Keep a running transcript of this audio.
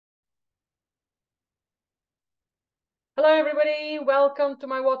Hello everybody, welcome to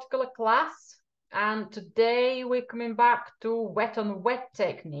my watercolor class, and today we're coming back to wet on wet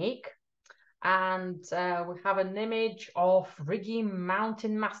technique, and we have an image of Rigi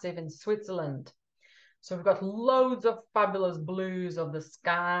mountain massif in Switzerland. So we've got loads of fabulous blues of the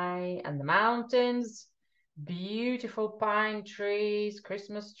sky and the mountains, beautiful pine trees,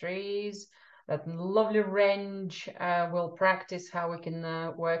 Christmas trees, that lovely range. We'll practice how we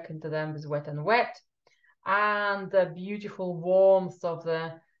can work into them with wet and wet, and the beautiful warmth of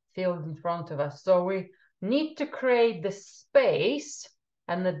the field in front of us. So we need to create the space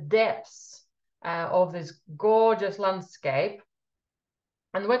and the depths of this gorgeous landscape.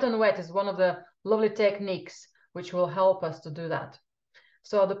 And wet on wet is one of the lovely techniques which will help us to do that.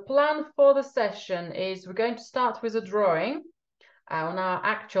 So the plan for the session is we're going to start with a drawing on our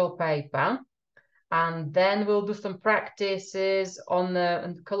actual paper. And then we'll do some practices on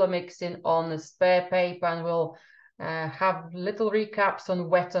the color mixing on the spare paper, and we'll have little recaps on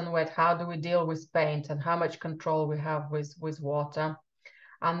wet and wet. How do we deal with paint and how much control we have with water?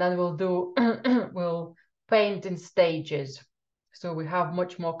 And then we'll do we'll paint in stages, so we have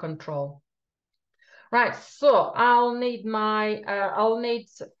much more control. Right, so I'll need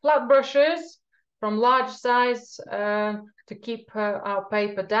flat brushes from large size to keep our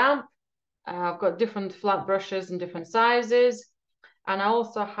paper damp. I've got different flat brushes in different sizes, and I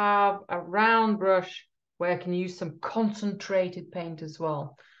also have a round brush where I can use some concentrated paint as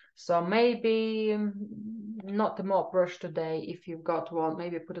well. So maybe not the mop brush today. If you've got one,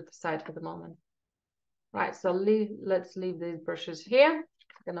 maybe put it aside for the moment. Right, so let's leave these brushes here.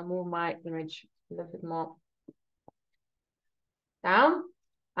 I'm gonna move my image a little bit more down,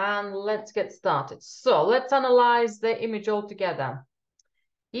 and let's get started. So let's analyze the image all together.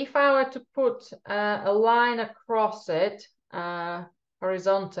 If I were to put a line across it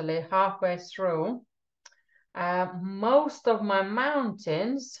horizontally halfway through, most of my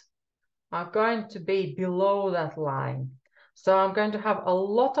mountains are going to be below that line. So I'm going to have a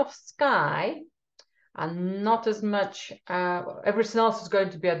lot of sky and not as much, everything else is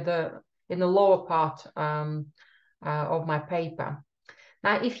going to be in the lower part of my paper.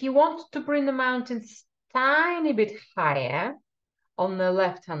 Now, if you want to bring the mountains tiny bit higher, on the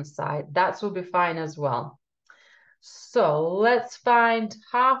left-hand side, that will be fine as well. So let's find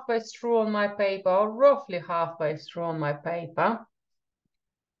halfway through on my paper, or roughly halfway through on my paper.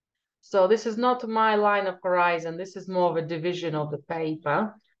 So this is not my line of horizon. This is more of a division of the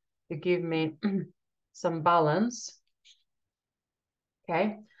paper to give me some balance.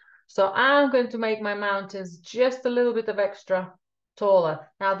 Okay, so I'm going to make my mountains just a little bit of extra taller.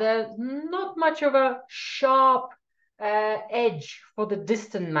 Now, there's not much of a sharp edge for the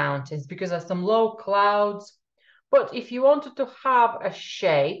distant mountains because there's some low clouds. But if you wanted to have a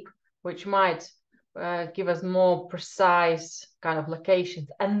shape which might give us more precise kind of locations,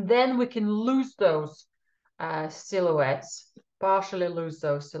 and then we can lose those silhouettes, partially lose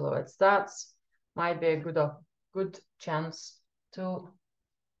those silhouettes, that's might be a good chance to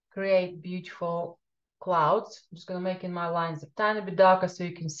create beautiful clouds. I'm just going to make in my lines a tiny bit darker so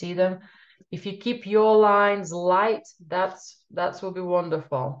you can see them. If you keep your lines light, that will be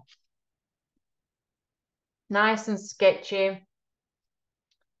wonderful. Nice and sketchy.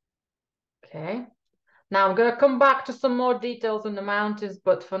 Okay. Now I'm going to come back to some more details on the mountains,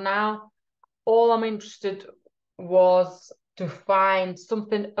 but for now, all I'm interested was to find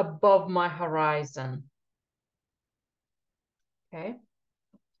something above my horizon. Okay.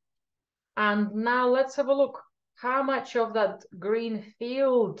 And now let's have a look how much of that green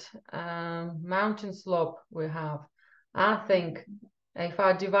field mountain slope we have. I think if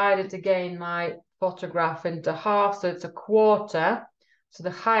I divided again my photograph into half, so it's a quarter. So the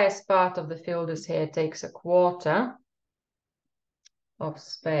highest part of the field is here, takes a quarter of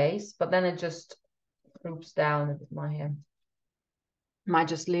space, but then it just groups down a bit more here. Might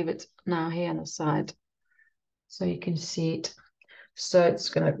just leave it now here on the side so you can see it. So it's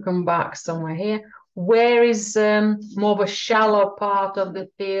going to come back somewhere here. Where is more of a shallow part of the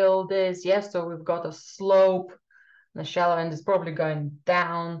field is, yes, so we've got a slope. The shallow end is probably going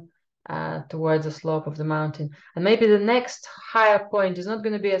down towards the slope of the mountain. And maybe the next higher point is not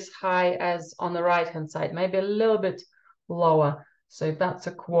going to be as high as on the right-hand side, maybe a little bit lower. So if that's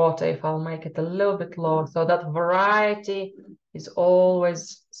a quarter, if I'll make it a little bit lower. So that variety is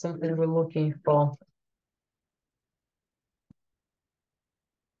always something we're looking for.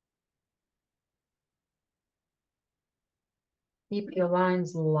 Keep your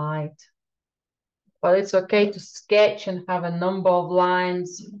lines light. But it's okay to sketch and have a number of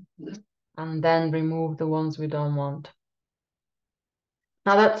lines and then remove the ones we don't want.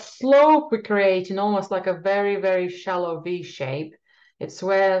 Now that slope we create in almost like a very, very shallow V shape, it's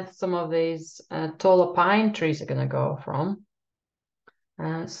where some of these taller pine trees are going to go from.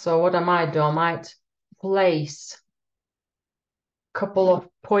 So what I might do, I might place a couple of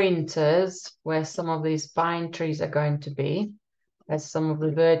pointers where some of these pine trees are going to be, as some of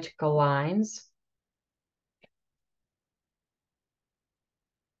the vertical lines.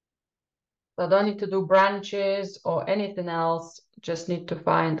 So I don't need to do branches or anything else, just need to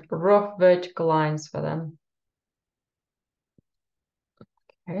find rough vertical lines for them.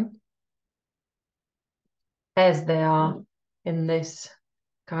 Okay. As they are in this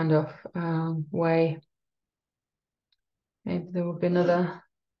kind of way. Maybe there will be another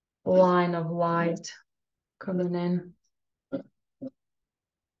line of light coming in.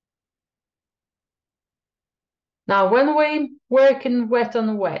 Now, when we work in wet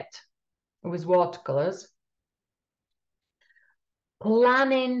on wet with watercolors,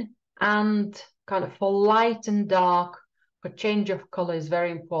 planning and kind of for light and dark, for change of color is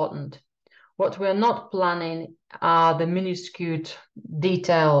very important. What we're not planning are the minuscule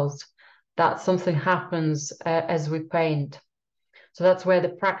details that something happens as we paint. So that's where the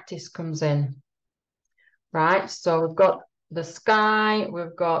practice comes in, right? So we've got the sky,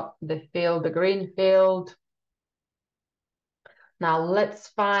 we've got the field, the green field. Now let's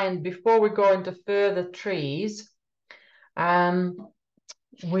find, before we go into further trees,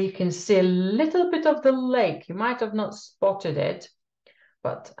 we can see a little bit of the lake. You might have not spotted it,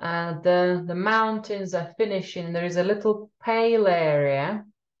 but the mountains are finishing. There is a little pale area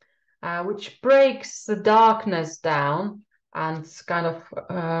which breaks the darkness down and kind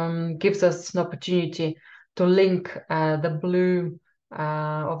of gives us an opportunity to link the blue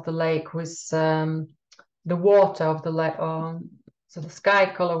of the lake with the water of the lake. So the sky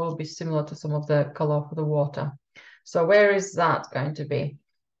color will be similar to some of the color of the water. So where is that going to be?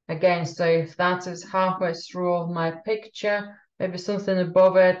 Again, so if that is halfway through my picture, maybe something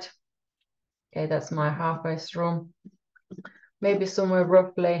above it. Okay, that's my halfway through. Maybe somewhere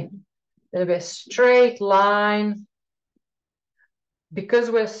roughly a little bit straight line. Because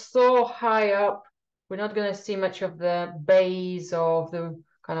we're so high up, we're not going to see much of the base of the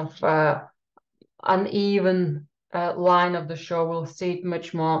kind of uneven line of the shore. We'll see it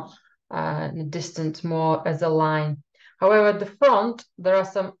much more in the distance, more as a line. However, at the front, there are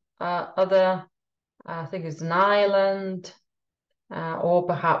some other, I think it's an island, or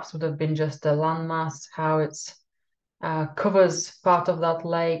perhaps would have been just a landmass, how it's covers part of that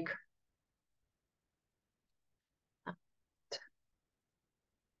lake.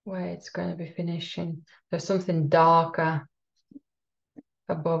 Where it's going to be finishing. There's something darker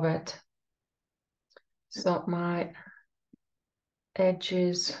above it. So my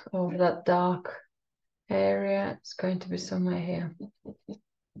edges of that dark area, it's going to be somewhere here.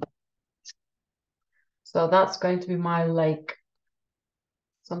 So that's going to be my lake.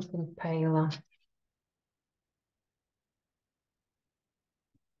 Something paler.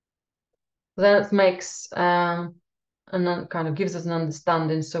 That makes and then kind of gives us an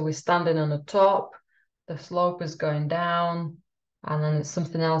understanding. So we're standing on the top, the slope is going down, and then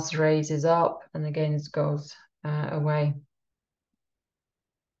something else raises up, and again it goes away.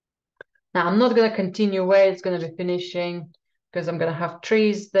 Now I'm not going to continue where it's going to be finishing because I'm going to have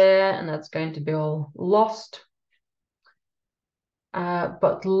trees there, and that's going to be all lost.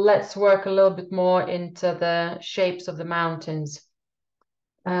 But let's work a little bit more into the shapes of the mountains.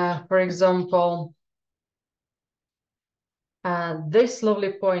 For example, this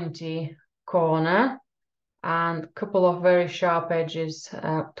lovely pointy corner and a couple of very sharp edges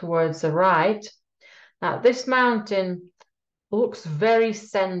towards the right. Now, this mountain looks very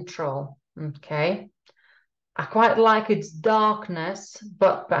central, okay? I quite like its darkness,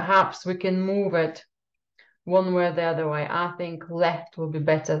 but perhaps we can move it one way or the other way. I think left will be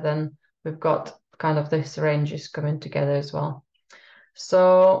better than we've got kind of this ranges coming together as well.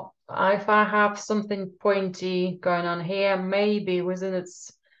 So if I have something pointy going on here, maybe within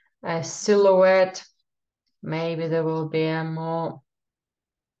its silhouette, maybe there will be a more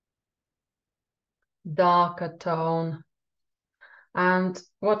darker tone. And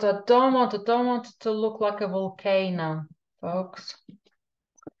what I don't want it to look like a volcano, folks.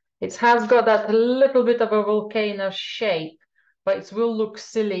 It has got that little bit of a volcano shape, but it will look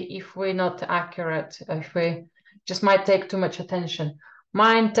silly if we're not accurate, if we just might take too much attention.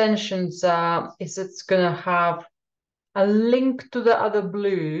 My intentions is it's going to have a link to the other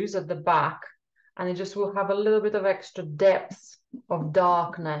blues at the back, and it just will have a little bit of extra depth of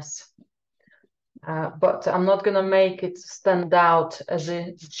darkness. But I'm not going to make it stand out as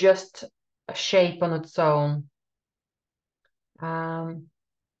just a shape on its own.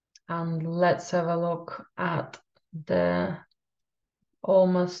 And let's have a look at the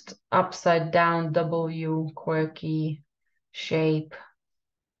almost upside down W quirky shape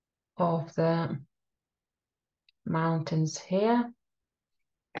of the mountains here.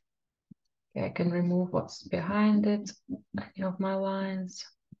 Okay, I can remove what's behind it, any of my lines.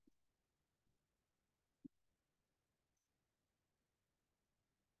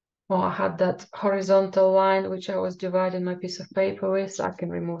 Oh, I had that horizontal line which I was dividing my piece of paper with, so I can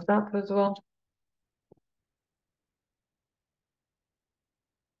remove that as well.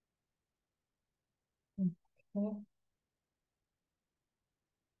 Okay.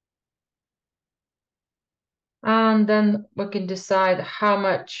 And then we can decide how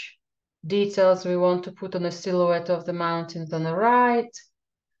much details we want to put on the silhouette of the mountains on the right.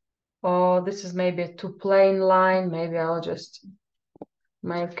 Or this is maybe a too plain line. Maybe I'll just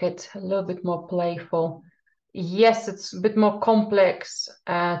make it a little bit more playful. Yes, it's a bit more complex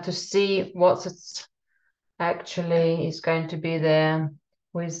to see what it's actually is going to be there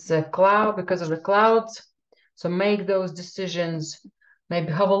with the cloud because of the clouds. So make those decisions.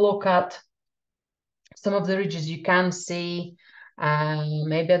 Maybe have a look at some of the ridges you can see,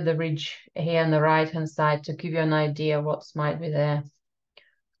 maybe at the ridge here on the right hand side to give you an idea what might be there.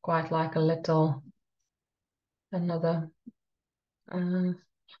 Quite like a little another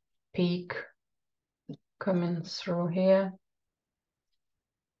peak coming through here.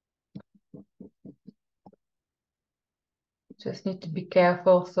 Just need to be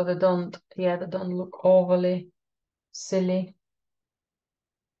careful so they don't look overly silly.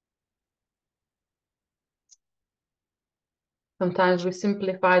 Sometimes we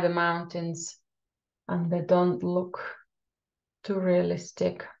simplify the mountains and they don't look too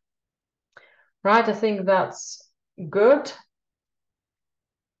realistic. Right, I think that's good.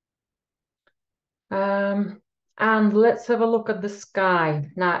 And let's have a look at the sky.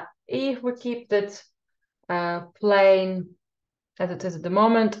 Now, if we keep it plain as it is at the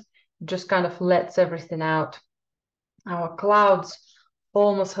moment, just kind of lets everything out. Our clouds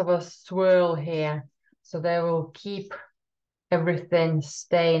almost have a swirl here, so they will keep everything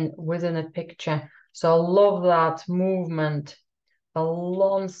staying within a picture. So I love that movement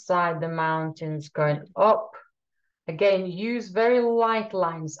alongside the mountains going up. Again, use very light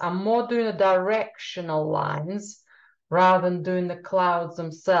lines. I'm more doing the directional lines rather than doing the clouds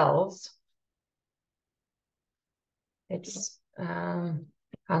themselves. It's and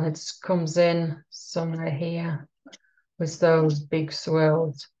it comes in somewhere here with those big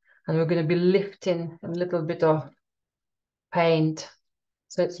swirls. And we're going to be lifting a little bit of paint.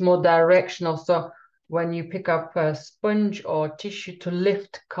 So it's more directional. So when you pick up a sponge or tissue to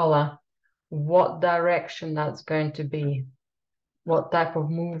lift color, what direction that's going to be, what type of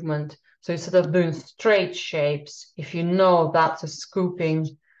movement. So instead of doing straight shapes, if you know that's a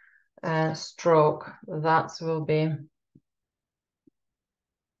scooping stroke, that will be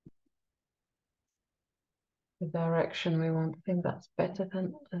the direction we want. I think that's better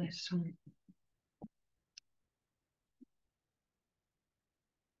than this one.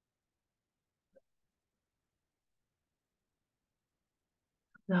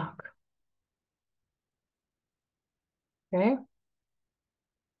 Look. Okay.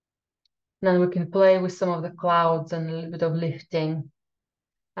 Then we can play with some of the clouds and a little bit of lifting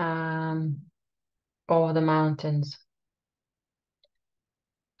over the mountains.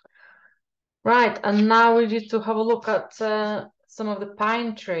 Right, and now we need to have a look at some of the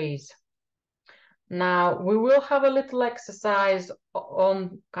pine trees. Now, we will have a little exercise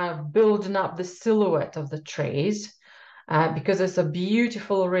on kind of building up the silhouette of the trees because it's a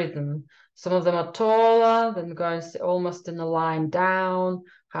beautiful rhythm. Some of them are taller, then going almost in a line down,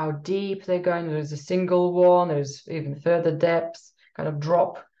 how deep they're going. There's a single one, there's even further depths, kind of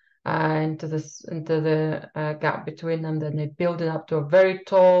drop into the gap between them. Then they're building up to a very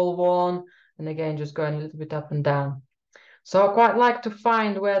tall one, and again, just going a little bit up and down. So I quite like to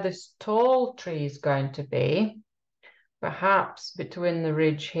find where this tall tree is going to be, perhaps between the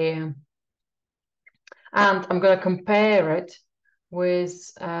ridge here. And I'm going to compare it with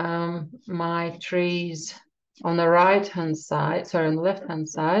my trees on the right-hand side, sorry, on the left-hand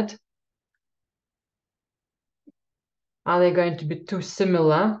side. Are they going to be too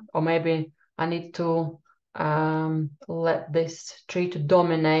similar? Or maybe I need to let this tree to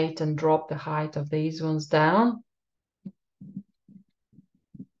dominate and drop the height of these ones down.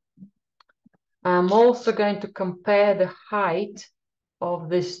 I'm also going to compare the height of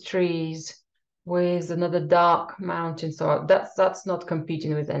these trees with another dark mountain. So that's not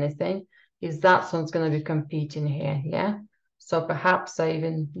competing with anything. That one's going to be competing here, yeah? So perhaps I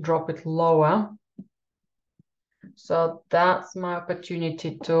even drop it lower. So that's my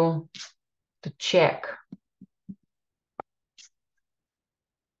opportunity to check.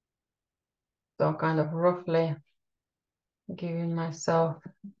 So kind of roughly giving myself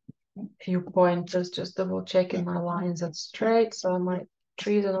a few pointers, just double checking my lines are straight, so my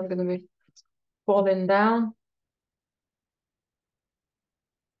trees are not going to be falling down.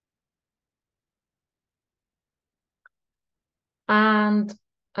 And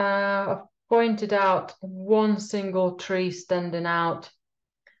I've pointed out one single tree standing out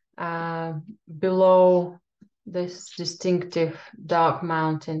below this distinctive dark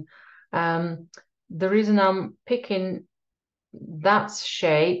mountain. The reason I'm picking that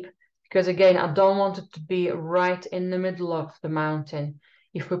shape, because again, I don't want it to be right in the middle of the mountain.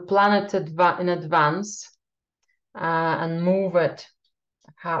 If we plan it in advance and move it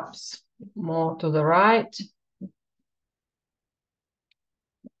perhaps more to the right,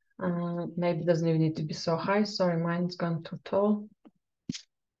 maybe it doesn't even need to be so high. Sorry, mine's gone too tall.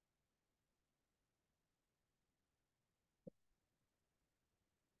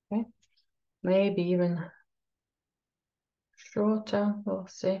 Okay, maybe even shorter, we'll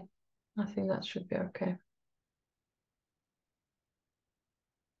see. I think that should be okay.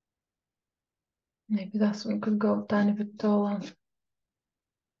 Maybe that's one could go a tiny bit taller.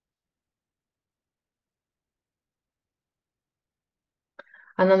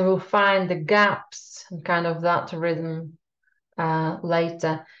 And then we'll find the gaps and kind of that rhythm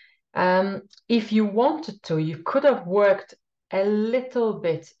later. If you wanted to, you could have worked a little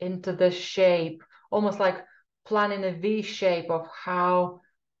bit into the shape, almost like planning a V shape of how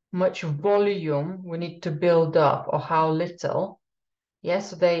much volume we need to build up or how little.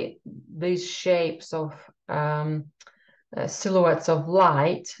 Yes, these shapes of silhouettes of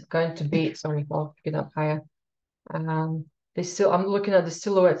light going to be, sorry, I'll pick it up higher. I'm looking at the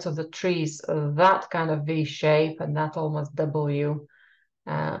silhouettes of the trees, that kind of V shape and that almost W.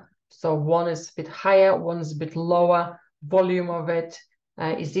 So one is a bit higher, one is a bit lower. Volume of it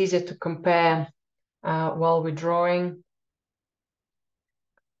is easier to compare while we're drawing.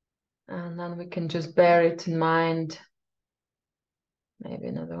 And then we can just bear it in mind. Maybe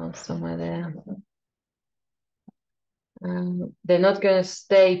another one somewhere there. They're not going to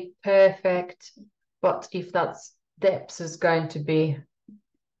stay perfect, but if that's depth is going to be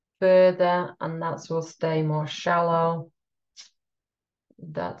further and that will stay more shallow,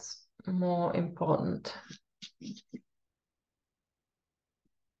 that's more important.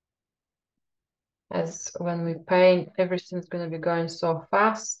 As when we paint, everything's going to be going so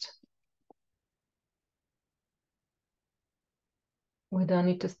fast. We don't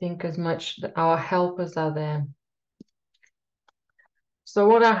need to think as much. Our helpers are there. So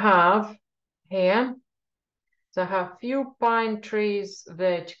what I have here, so I have few pine trees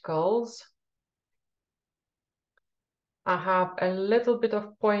verticals. I have a little bit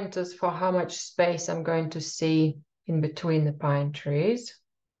of pointers for how much space I'm going to see in between the pine trees.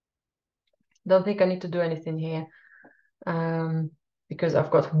 Don't think I need to do anything here because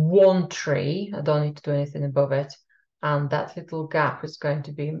I've got one tree. I don't need to do anything above it. And that little gap is going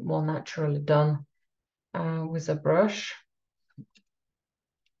to be more naturally done with a brush.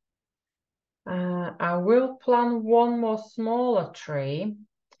 I will plan one more smaller tree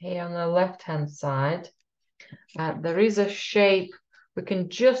here on the left-hand side. There is a shape. We can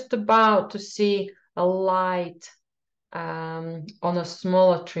just about to see a light on a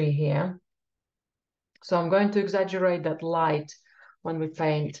smaller tree here. So I'm going to exaggerate that light when we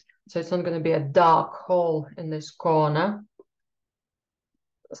paint. So it's not going to be a dark hole in this corner.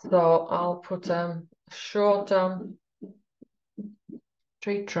 So I'll put a shorter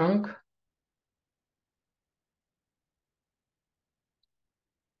tree trunk.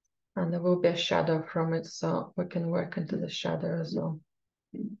 And there will be a shadow from it, so we can work into the shadow as well.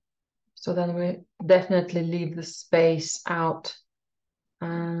 So then we definitely leave the space out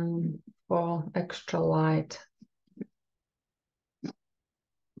for extra light.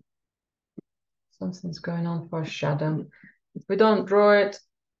 Something's going on for a shadow. If we don't draw it,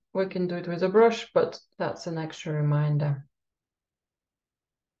 we can do it with a brush, but that's an extra reminder.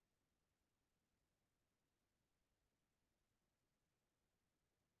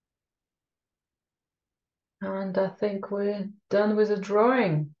 And I think we're done with the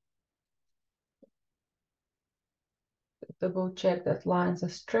drawing. Double check that lines are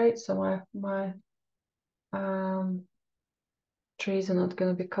straight, so my trees are not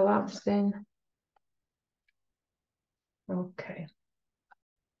going to be collapsing. Okay.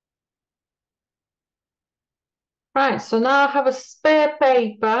 Right, so now I have a spare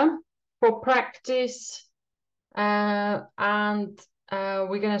paper for practice, and we're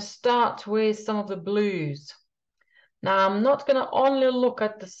going to start with some of the blues. Now, I'm not going to only look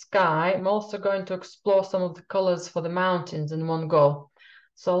at the sky. I'm also going to explore some of the colors for the mountains in one go.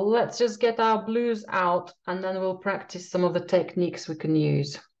 So let's just get our blues out and then we'll practice some of the techniques we can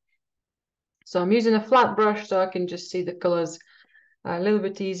use. So I'm using a flat brush so I can just see the colors a little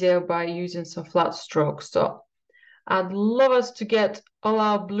bit easier by using some flat strokes. So I'd love us to get all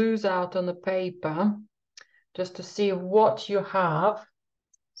our blues out on the paper just to see what you have.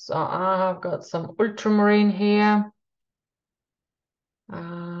 So I've got some ultramarine here.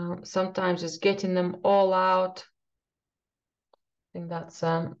 Sometimes it's getting them all out. I think that's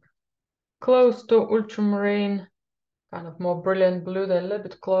close to ultramarine, kind of more brilliant blue. They're a little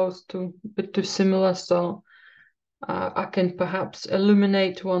bit close to, a bit too similar. So I can perhaps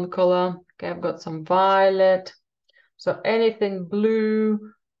illuminate one color. Okay, I've got some violet. So anything blue,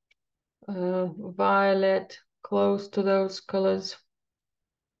 violet, close to those colors.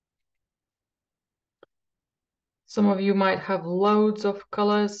 Some of you might have loads of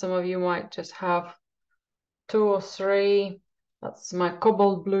colors. Some of you might just have 2 or 3. That's my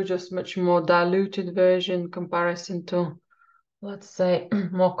cobalt blue, just much more diluted version in comparison to, let's say,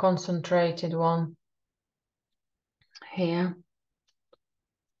 more concentrated one here.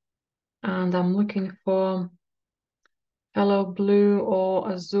 And I'm looking for hello blue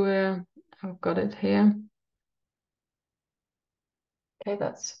or azure. I've got it here. Okay,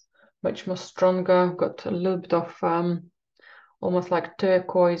 that's much more stronger. I've got a little bit of almost like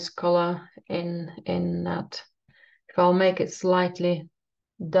turquoise color in that. If I'll make it slightly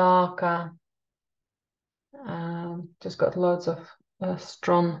darker, just got loads of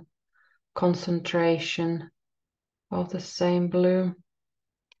strong concentration of the same blue.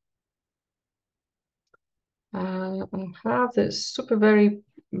 I have this super very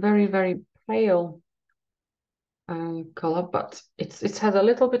pale color, but it has a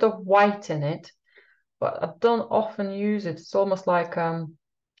little bit of white in it, but I don't often use it. It's almost like our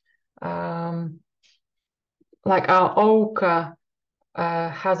ochre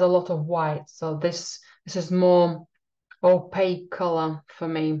has a lot of white, so this is more opaque color for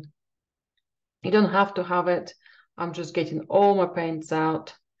me. You don't have to have it. I'm just getting all my paints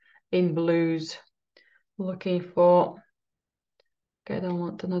out in blues, looking for, okay, I don't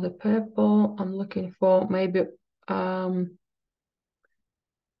want another purple. I'm looking for maybe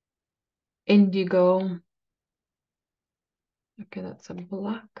indigo. Okay, that's a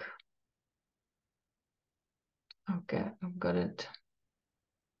black. Okay, I've got it.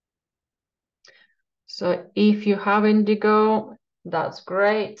 So if you have indigo, that's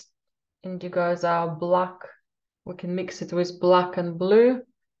great. Indigo is our black. We can mix it with black and blue.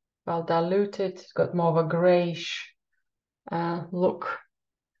 I'll dilute it. It's got more of a grayish look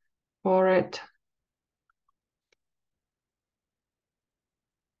for it.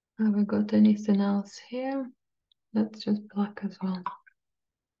 Have we got anything else here? That's just black as well.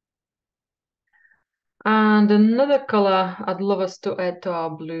 And another color I'd love us to add to our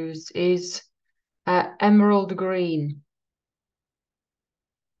blues is emerald green.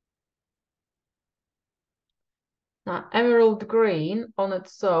 Now, emerald green on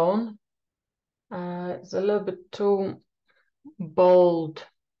its own is a little bit too bold,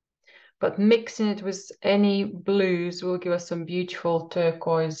 but mixing it with any blues will give us some beautiful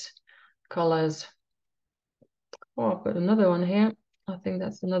turquoise colors. Oh, I've got another one here. I think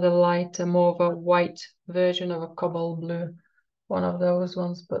that's another lighter, more of a white version of a cobalt blue. One of those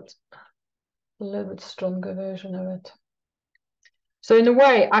ones, but a little bit stronger version of it. So in a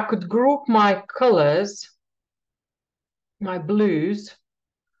way, I could group my colors, my blues,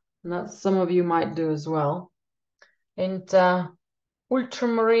 and that some of you might do as well, into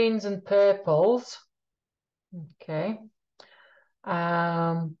ultramarines and purples. Okay.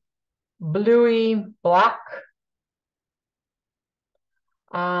 Bluey black.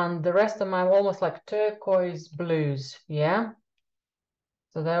 And the rest of my almost like turquoise blues, yeah?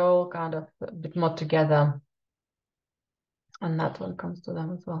 So they're all kind of a bit more together. And that one comes to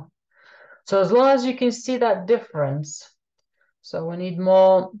them as well. So as long as you can see that difference, so we need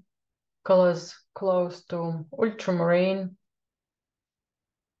more colors close to ultramarine.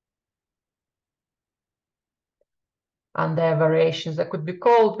 And their variations that could be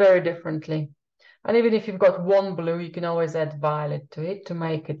called very differently. And even if you've got one blue, you can always add violet to it to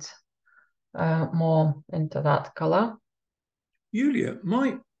make it more into that color. Julia,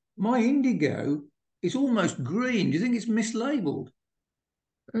 my indigo is almost green. Do you think it's mislabeled?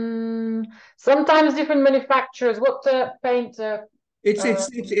 Sometimes different manufacturers. What paint? It's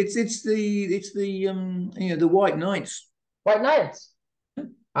the you know, the White Knights. White Knights.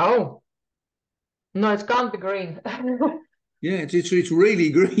 Oh no, it can't be green. Yeah, it's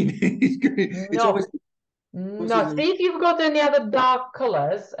really green. It's green. It's always, No. No, see if you've got any other dark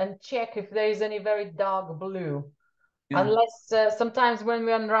colors and check if there is any very dark blue. Yeah. Unless sometimes when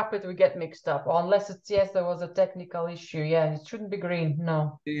we unwrap it, we get mixed up. Or unless it's, yes, there was a technical issue. Yeah, it shouldn't be green.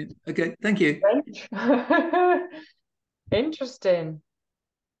 No. Yeah. Okay, thank you. Interesting.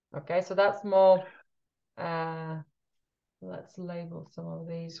 Okay, so that's more, let's label some of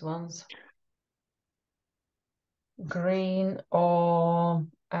these ones. Green or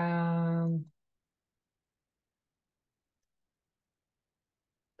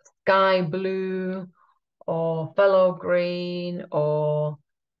sky blue or phthalo green or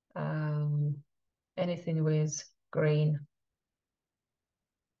anything with green.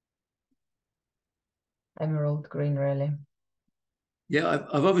 Emerald green, really. Yeah,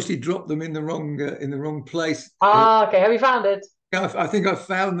 I've obviously dropped them in the wrong place. Ah, okay. Have you found it? I think I've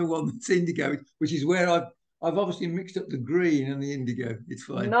found the one that's indigo, which is where I've obviously mixed up the green and the indigo. It's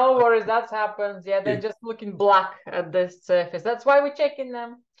fine. No worries, that happens. Yeah, they're Yeah. just looking black at this surface. That's why we're checking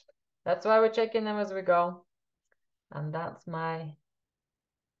them. That's why we're checking them as we go. And that's my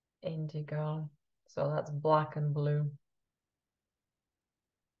indigo. So that's black and blue.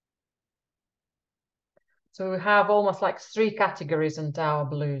 So we have almost like 3 categories in our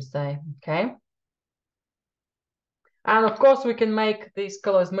blues there, okay? And of course, we can make these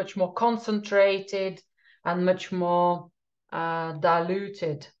colors much more concentrated and much more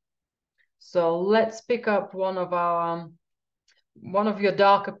diluted. So let's pick up one of your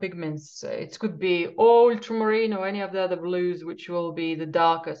darker pigments. It could be ultramarine or any of the other blues, which will be the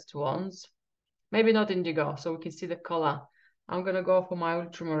darkest ones. Maybe not indigo, so we can see the color. I'm gonna go for my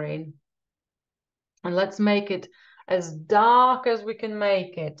ultramarine. And let's make it as dark as we can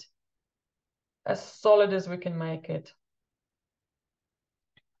make it, as solid as we can make it.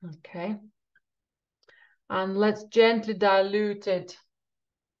 Okay. And let's gently dilute it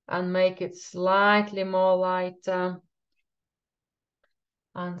and make it slightly more lighter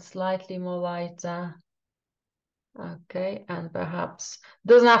and slightly more lighter. Okay, and perhaps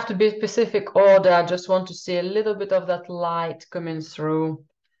doesn't have to be a specific order. I just want to see a little bit of that light coming through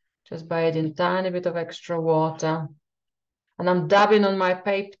just by adding a tiny bit of extra water. And I'm dabbing on my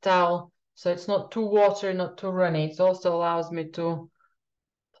paper towel so it's not too watery, not too runny. It also allows me to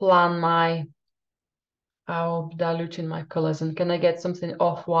plan how I'm diluting my colors. And can I get something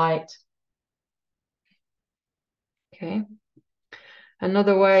off-white? Okay.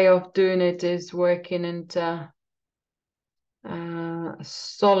 Another way of doing it is working into a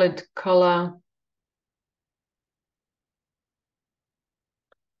solid color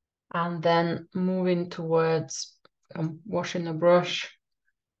and then moving towards washing the brush,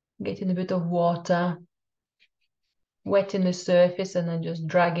 getting a bit of water, wetting the surface, and then just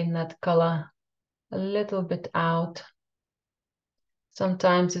dragging that color a little bit out.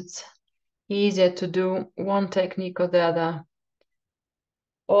 Sometimes it's easier to do one technique or the other.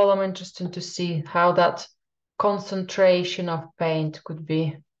 All I'm interested to see how that concentration of paint could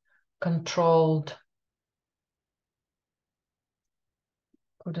be controlled.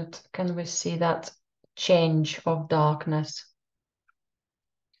 Can we see that change of darkness?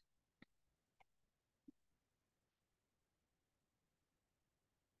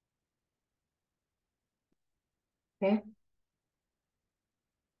 Okay.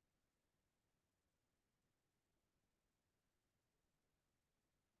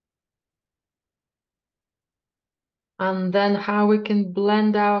 And then how we can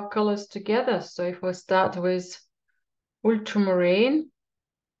blend our colors together. So if we start with ultramarine,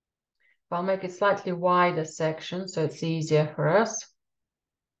 I'll make it slightly wider section so it's easier for us.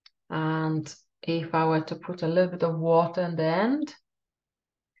 And if I were to put a little bit of water in the end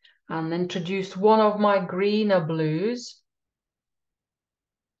and introduce one of my greener blues.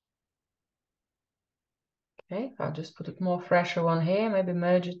 Okay, I'll just put a more fresher one here, maybe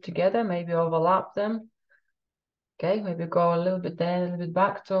merge it together, maybe overlap them. Okay, maybe go a little bit there, a little bit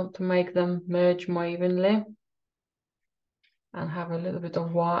back to make them merge more evenly. And have a little bit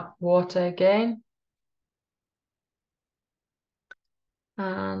of water again.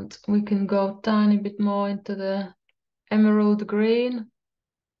 And we can go a tiny bit more into the emerald green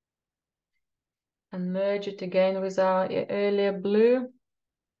and merge it again with our earlier blue.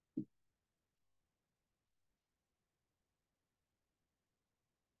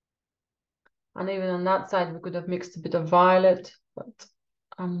 And even on that side, we could have mixed a bit of violet, but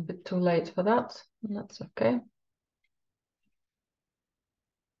I'm a bit too late for that. And that's okay.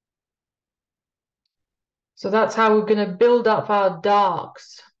 So that's how we're going to build up our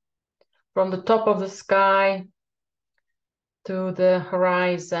darks from the top of the sky to the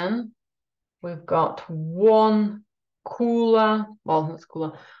horizon. We've got one cooler, well, that's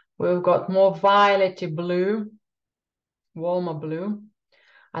cooler. We've got more violety blue, warmer blue.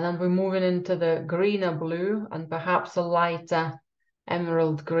 And then we're moving into the greener blue and perhaps a lighter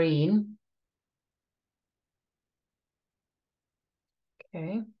emerald green.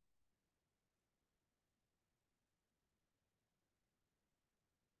 Okay.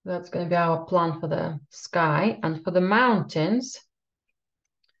 That's going to be our plan for the sky. And for the mountains,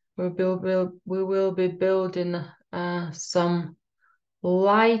 we will be building some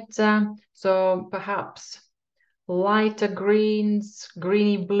lighter, so perhaps lighter greens,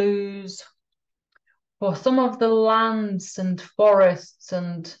 greeny blues, for some of the lands and forests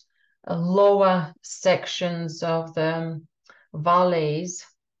and lower sections of the valleys.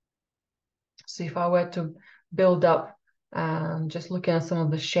 So if I were to build up, just looking at some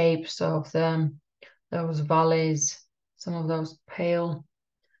of the shapes of those valleys, some of those pale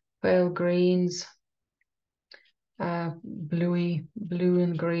greens, blue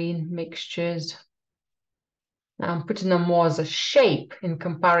and green mixtures. Now I'm putting them more as a shape in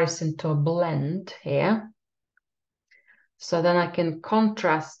comparison to a blend here. So then I can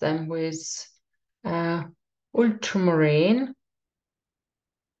contrast them with ultramarine.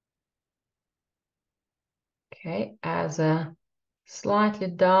 Okay, as a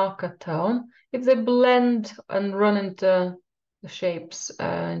slightly darker tone. If they blend and run into the shapes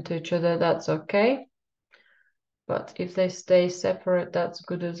into each other, that's okay. But if they stay separate, that's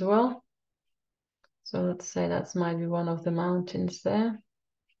good as well. So let's say that's might be one of the mountains there.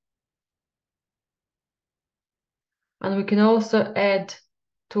 And we can also add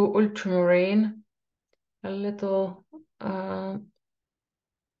to ultramarine a little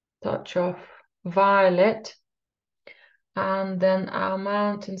touch of violet. And then our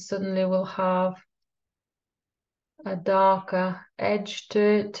mountain suddenly will have a darker edge to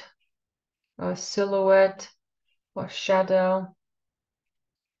it, or silhouette, or shadow,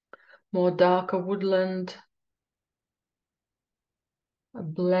 more darker woodland, a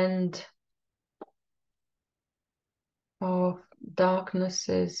blend of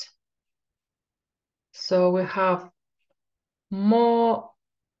darknesses. So we have more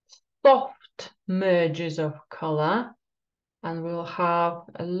soft merges of color, and we'll have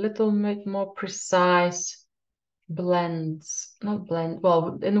a little bit more precise blends, not blend.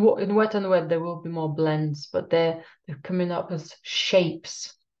 Well, in wet and wet, there will be more blends, but they're coming up as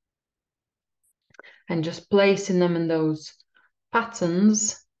shapes. And just placing them in those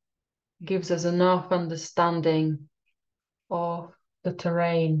patterns gives us enough understanding of the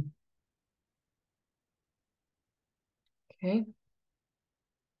terrain. Okay.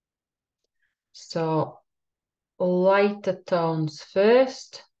 So lighter tones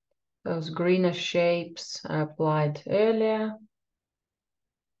first. Those greener shapes I applied earlier.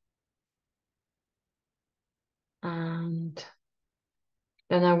 And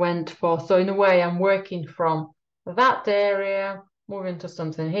then I went for, so in a way I'm working from that area, moving to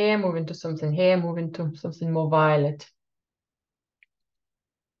something here, moving to something here, moving to something more violet.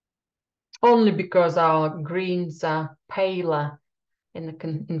 Only because our greens are paler in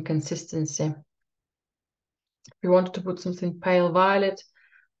the in consistency. If you wanted to put something pale violet,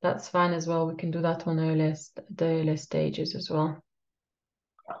 that's fine as well. We can do that on the earlier stages as well.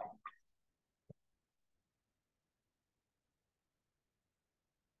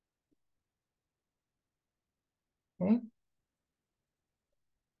 Okay.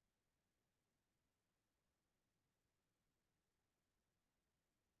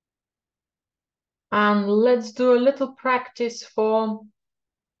 And let's do a little practice for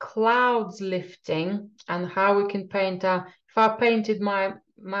clouds lifting and how we can paint if I painted my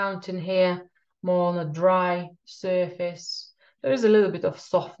mountain here more on a dry surface, there is a little bit of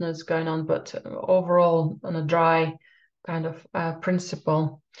softness going on, but overall on a dry kind of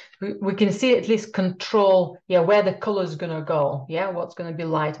principle, we can see at least control, where the color is going to go, what's going to be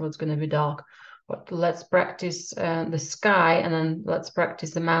light, what's going to be dark. But let's practice the sky, and then let's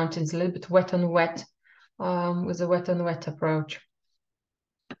practice the mountains a little bit wet and wet with a wet and wet approach.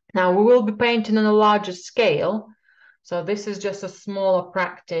 Now we will be painting on a larger scale, so this is just a smaller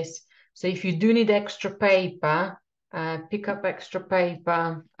practice. So if you do need extra paper, pick up extra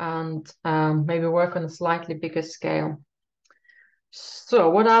paper and maybe work on a slightly bigger scale. So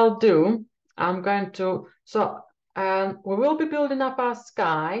what I'll do, I'm going to, we will be building up our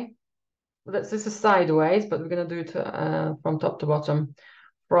sky. This is sideways, but we're going to do it from top to bottom.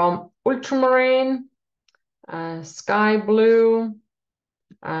 From ultramarine, sky blue,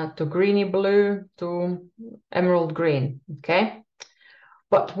 to greeny blue, to emerald green, okay?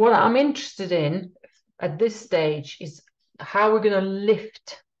 But what I'm interested in at this stage is how we're going to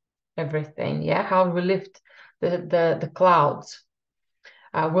lift everything, how we lift the clouds.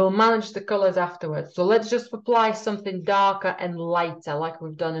 We'll manage the colors afterwards. So let's just apply something darker and lighter like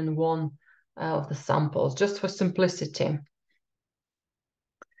we've done in one of the samples, just for simplicity.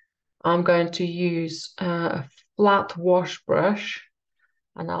 I'm going to use a flat wash brush,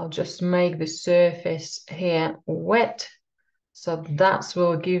 and I'll just make the surface here wet. So that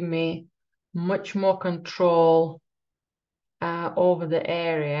will give me much more control over the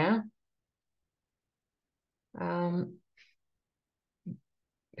area.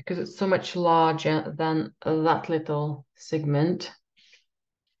 Because it's so much larger than that little segment.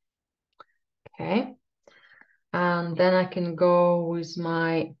 Okay. And then I can go with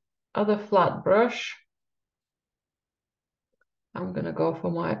my other flat brush. I'm going to go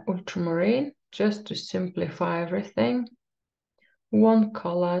for my ultramarine just to simplify everything. One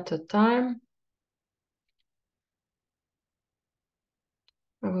color at a time.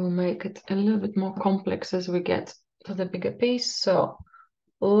 I will make it a little bit more complex as we get to the bigger piece. So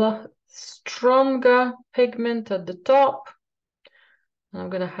stronger pigment at the top. I'm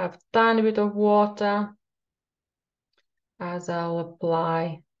going to have a tiny bit of water as I'll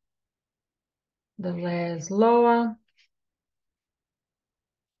apply the layers lower,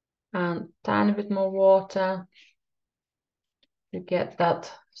 and tiny bit more water to get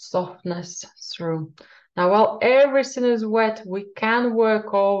that softness through. Now, while everything is wet, we can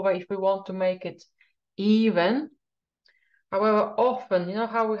work over if we want to make it even. However, often, you know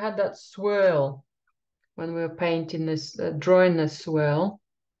how we had that swirl when we were painting this, drawing this swirl.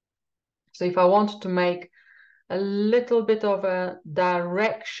 So if I wanted to make a little bit of a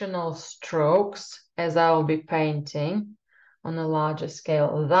directional strokes as I will be painting on a larger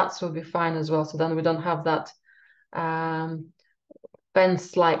scale, that will be fine as well. So then we don't have that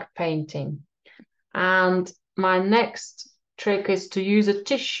fence-like painting. And my next trick is to use a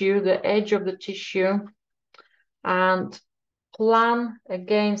tissue, the edge of the tissue, and plan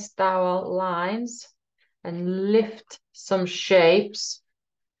against our lines and lift some shapes.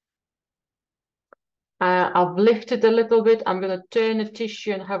 I've lifted a little bit. I'm going to turn the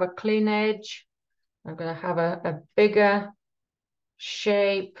tissue and have a clean edge. I'm going to have a bigger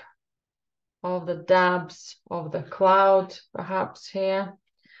shape of the dabs of the cloud, perhaps here.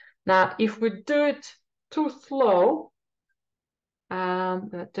 Now, if we do it too slow, I'm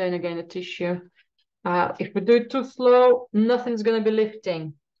going to turn again the tissue. If we do it too slow, nothing's going to be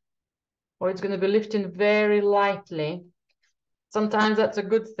lifting, or it's going to be lifting very lightly. Sometimes that's a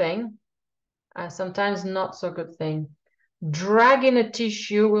good thing, sometimes not so good thing. Dragging a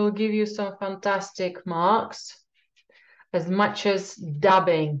tissue will give you some fantastic marks, as much as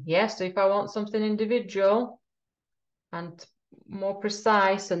dabbing. Yes, so if I want something individual and more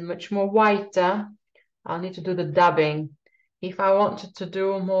precise and much more whiter, I'll need to do the dabbing. If I wanted to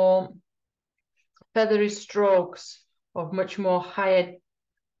do more feathery strokes of much more higher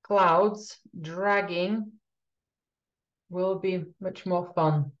clouds, dragging will be much more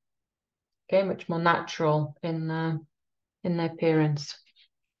fun. Okay, much more natural in the appearance.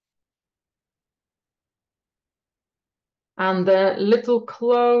 And the little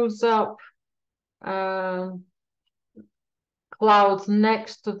close-up clouds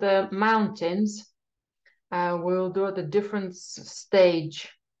next to the mountains, we'll do at a different stage.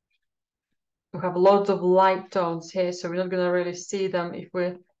 We have lots of light tones here, so we're not going to really see them if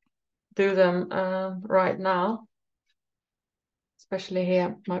we do them right now. Especially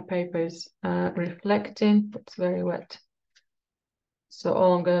here, my paper is reflecting. It's very wet. So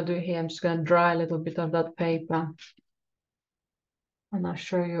all I'm going to do here, I'm just going to dry a little bit of that paper. And I'll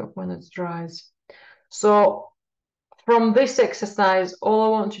show you when it dries. So from this exercise, all I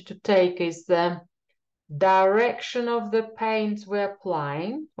want you to take is the direction of the paint we're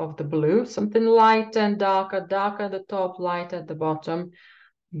applying, of the blue, something lighter and darker, darker at the top, lighter at the bottom,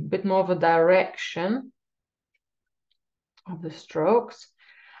 a bit more of a direction of the strokes.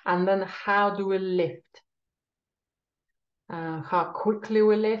 And then how do we lift? How quickly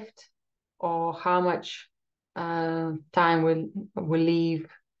we lift, or how much time we leave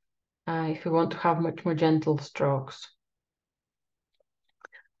if we want to have much more gentle strokes.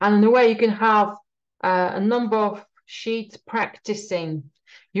 And in a way, you can have a number of sheets practicing,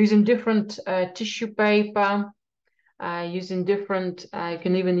 using different tissue paper, using different, you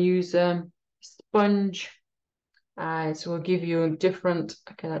can even use a sponge. So we'll give you different,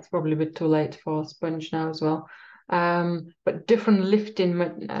 okay, that's probably a bit too late for a sponge now as well. But different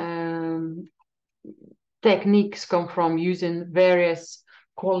lifting techniques come from using various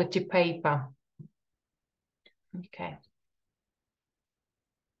quality paper. Okay.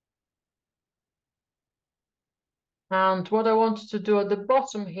 And what I wanted to do at the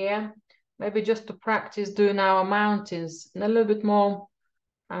bottom here, maybe just to practice doing our mountains in a little bit more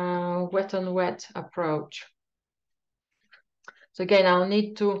wet on wet approach. So again, I'll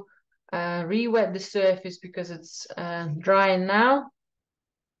need to re-wet the surface because it's drying now.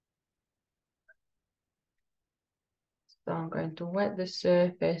 So I'm going to wet the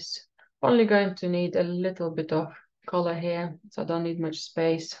surface. Only going to need a little bit of color here, so I don't need much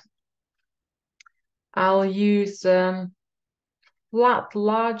space. I'll use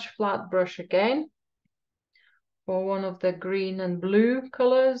large flat brush again for one of the green and blue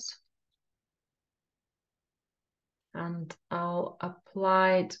colors. And I'll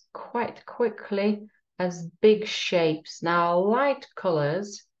apply it quite quickly as big shapes. Now, light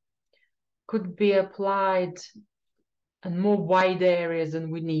colors could be applied in more wide areas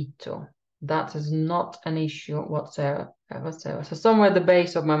than we need to. That is not an issue whatsoever. So somewhere at the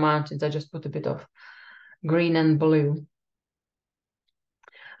base of my mountains, I just put a bit of green and blue.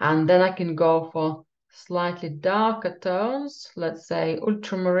 And then I can go for slightly darker tones, let's say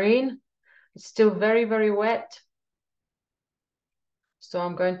ultramarine. It's still very, very wet. So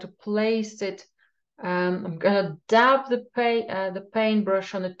I'm going to place it, I'm going to dab the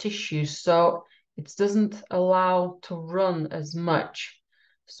paintbrush on the tissue so it doesn't allow to run as much.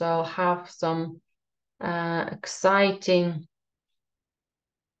 So I'll have some exciting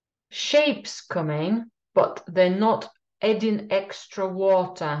shapes coming, but they're not adding extra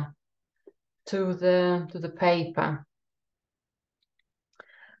water to the paper.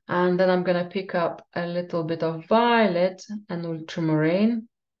 And then I'm going to pick up a little bit of violet and ultramarine.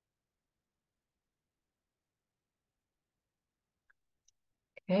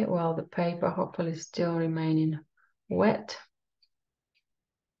 Okay, well, the paper hopefully is still remaining wet.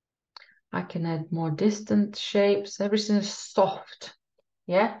 I can add more distant shapes. Everything is soft.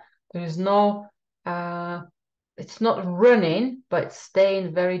 Yeah, there is no, it's not running, but it's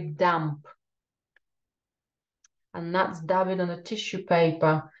staying very damp. And that's dabbing on a tissue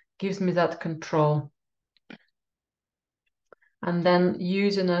paper, gives me that control. And then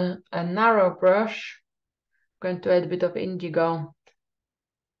using a narrow brush, I'm going to add a bit of indigo.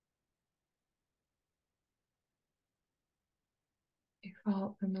 If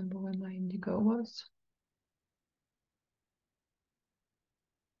I'll remember where my indigo was.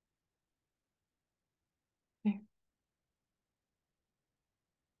 Okay.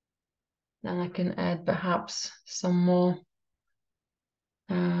 Then I can add perhaps some more.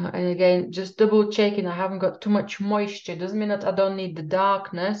 And again, just double checking I haven't got too much moisture. Doesn't mean that I don't need the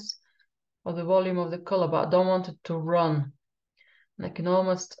darkness or the volume of the color, but I don't want it to run. And I can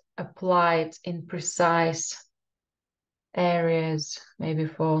almost apply it in precise areas, maybe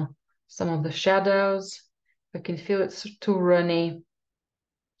for some of the shadows. If I can feel it's too runny,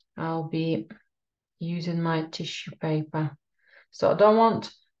 I'll be using my tissue paper. So I don't want,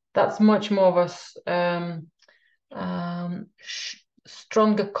 that's much more of a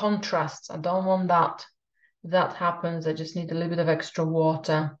stronger contrasts. I don't want that. If that happens, I just need a little bit of extra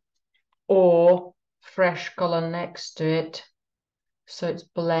water or fresh color next to it so it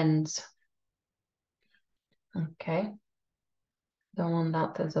blends. Okay. Don't want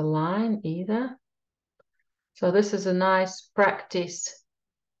that as a line either. So this is a nice practice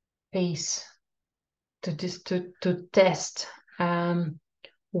piece to just to test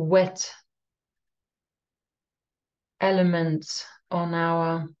wet elements on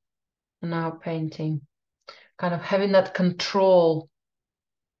our painting. Kind of having that control,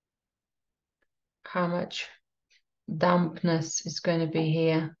 how much dampness is going to be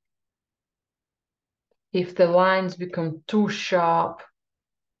here. If the lines become too sharp,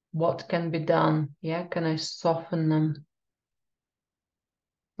 what can be done? Yeah, can I soften them?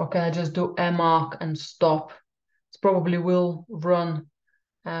 Or can I just do a mark and stop? It probably will run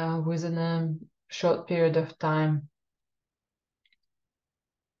within a short period of time.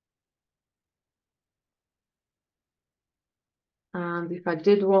 And if I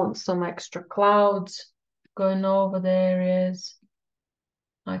did want some extra clouds going over the areas,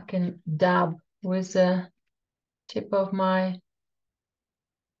 I can dab with the tip of my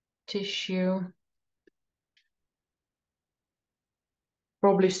tissue.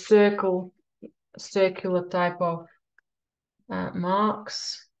 Probably circular type of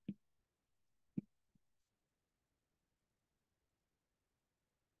marks.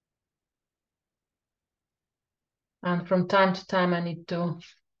 And from time to time, I need to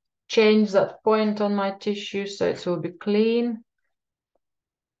change that point on my tissue so it will be clean.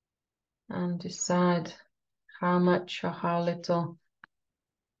 And decide how much or how little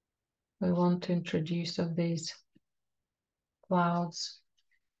we want to introduce of these clouds.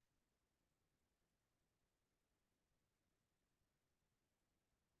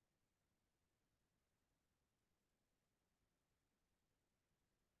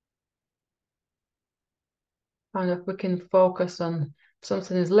 And if we can focus on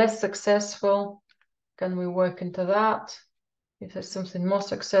something is less successful, can we work into that? If there's something more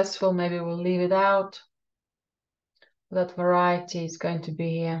successful, maybe we'll leave it out. That variety is going to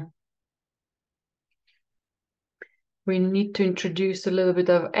be here. We need to introduce a little bit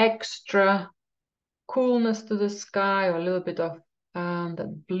of extra coolness to the sky, or a little bit of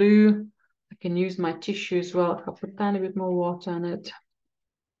that blue. I can use my tissue as well. I'll put a tiny bit more water on it.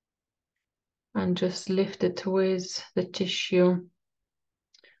 And just lift it with the tissue.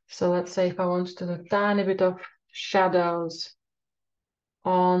 So let's say if I want to do a tiny bit of shadows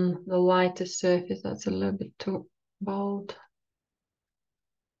on the lighter surface, that's a little bit too bold.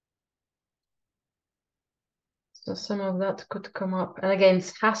 So some of that could come up. And again,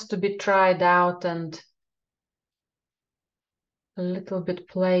 it has to be tried out and a little bit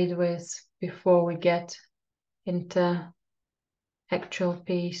played with before we get into actual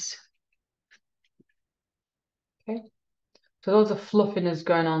piece. Okay. So lots of fluffiness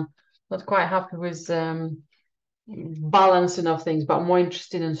going on. Not quite happy with balancing of things, but more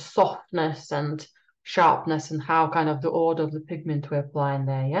interested in softness and sharpness and how kind of the order of the pigment we're applying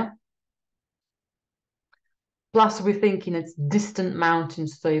there, yeah? Plus we're thinking it's distant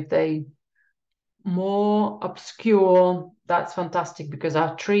mountains, so if they more obscure, that's fantastic because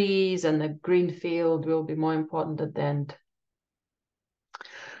our trees and the green field will be more important at the end.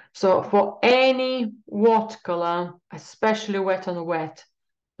 So for any watercolor, especially wet on wet,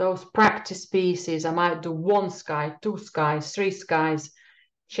 those practice pieces, I might do 1 sky, 2 skies, 3 skies,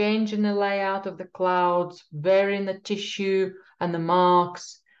 changing the layout of the clouds, varying the tissue and the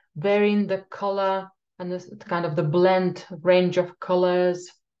marks, varying the color and the kind of the blend range of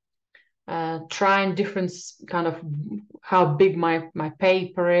colors, trying different kind of how big my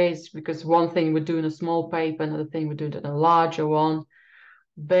paper is, because one thing we're doing a small paper, another thing we're doing a larger one,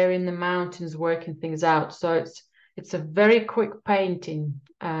 varying the mountains, working things out. So it's a very quick painting,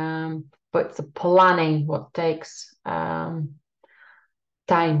 but it's a planning what takes time.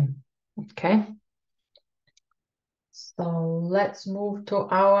 Okay. So let's move to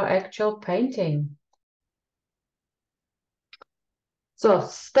our actual painting. So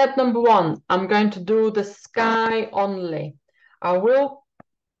step number 1, I'm going to do the sky only. I will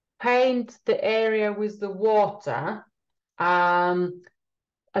paint the area with the water a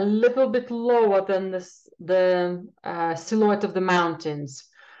little bit lower than the silhouette of the mountains,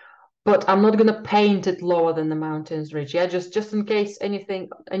 but I'm not going to paint it lower than the mountains, Rigi. Yeah, just in case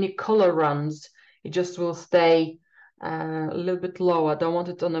any color runs, it just will stay a little bit lower. I don't want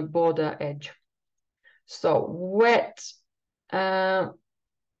it on a border edge. So wet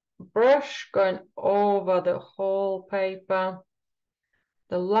brush going over the whole paper.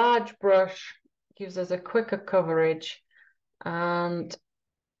 The large brush gives us a quicker coverage and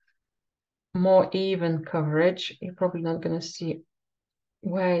more even coverage. You're probably not going to see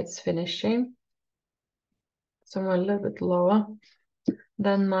where it's finishing. Somewhere a little bit lower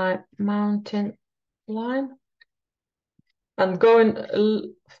than my mountain line. And going a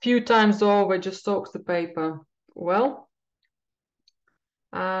few times over just soaks the paper well.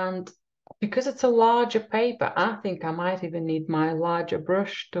 And because it's a larger paper, I think I might even need my larger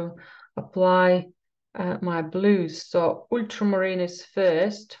brush to apply my blues. So ultramarine is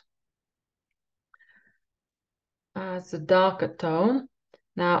first as a darker tone.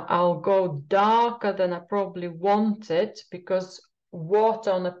 Now I'll go darker than I probably want it because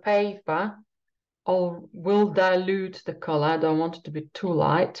water on the paper will dilute the color. I don't want it to be too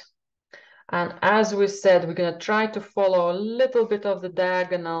light. And as we said, we're going to try to follow a little bit of the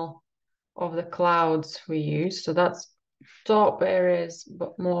diagonal of the clouds we use. So that's top areas,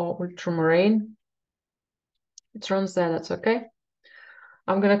 but more ultramarine. It runs there, that's okay.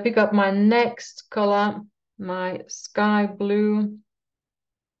 I'm going to pick up my next color, my sky blue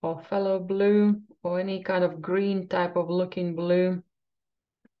or fellow blue or any kind of green type of looking blue.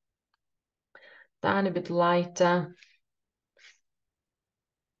 Tiny bit lighter.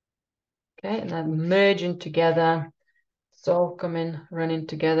 Okay, and then merging together. It's all running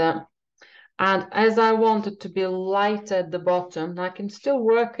together. And as I want it to be light at the bottom, I can still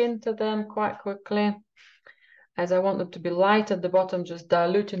work into them quite quickly. As I want them to be light at the bottom, just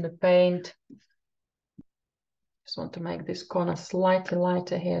diluting the paint. Just want to make this corner slightly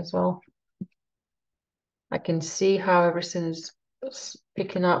lighter here as well. I can see how everything is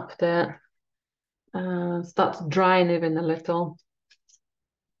picking up there. Starts drying even a little.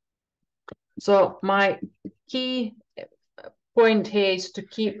 So my key point here is to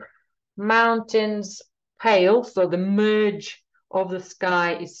keep mountains pale, so the merge of the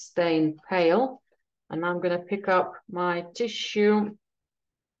sky is staying pale. And I'm going to pick up my tissue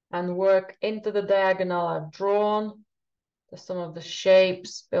and work into the diagonal I've drawn. Some of the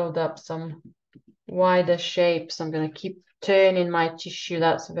shapes, build up some wider shapes. I'm going to keep turning my tissue.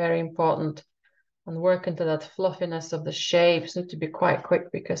 That's very important. And work into that fluffiness of the shapes. Need to be quite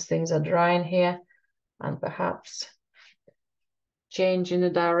quick because things are drying here. And perhaps changing the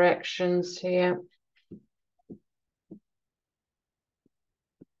directions here.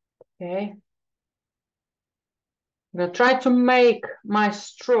 Okay. I'm going to try to make my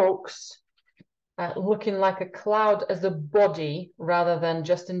strokes looking like a cloud as a body rather than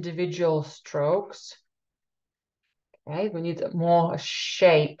just individual strokes. Okay, we need more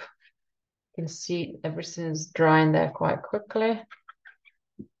shape. You can see everything is drying there quite quickly.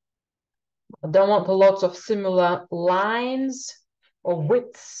 I don't want a lot of similar lines or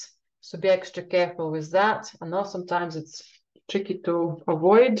widths, so be extra careful with that. I know sometimes it's tricky to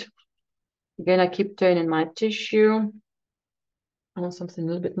avoid. Again, I keep turning my tissue. I want something a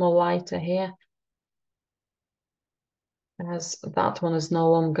little bit more lighter here, as that one is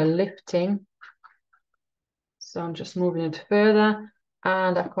no longer lifting. So I'm just moving it further.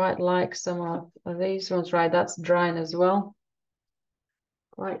 And I quite like some of these ones, right? That's drying as well,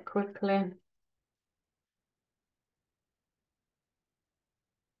 quite quickly.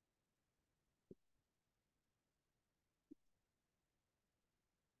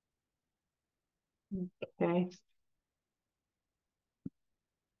 Okay.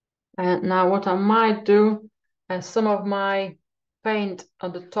 And now what I might do, some of my paint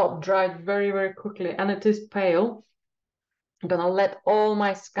on the top dried very, very quickly, and it is pale. I'm gonna let all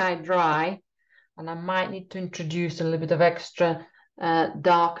my sky dry, and I might need to introduce a little bit of extra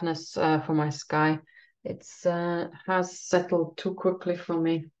darkness for my sky. It's has settled too quickly for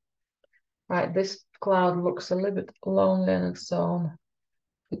me. Right, this cloud looks a little bit lonely on its own,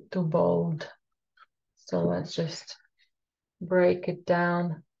 a bit too bold. So let's just break it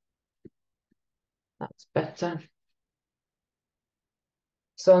down. That's better.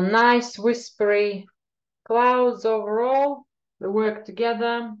 So nice whispery clouds overall. They work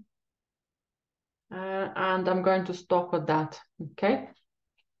together. And I'm going to stop at that, okay?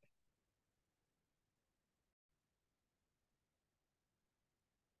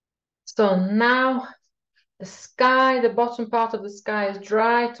 So now the sky, the bottom part of the sky is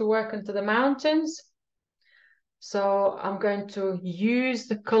dry to work into the mountains. So I'm going to use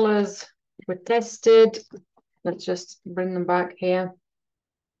the colors we tested. Let's just bring them back here.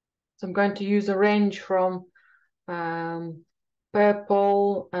 So I'm going to use a range from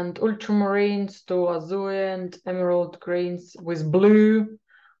purple and ultramarines to azure and emerald greens with blue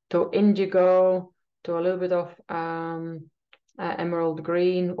to indigo to a little bit of emerald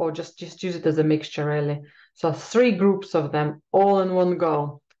green, or just use it as a mixture really. So 3 groups of them all in one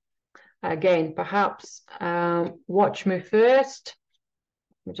go. Again, perhaps watch me first.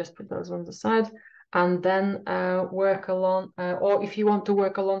 Let me just put those ones aside, and then work along, or if you want to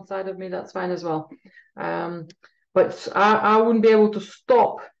work alongside of me, that's fine as well. But I wouldn't be able to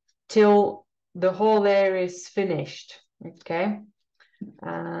stop till the whole area is finished, okay?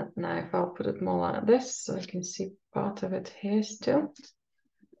 Now if I'll put it more like this, so I can see part of it here still.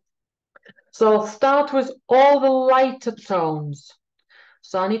 So I'll start with all the lighter tones.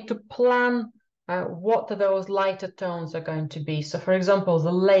 So I need to plan what those lighter tones are going to be. So for example,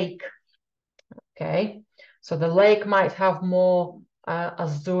 the lake, okay? So the lake might have more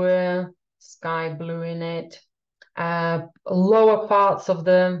azure, sky blue in it. Lower parts of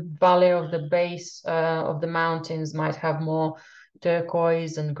the valley of the base of the mountains might have more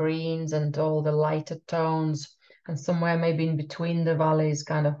turquoise and greens and all the lighter tones, and somewhere maybe in between the valleys,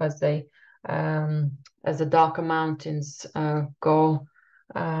 kind of as they as the darker mountains go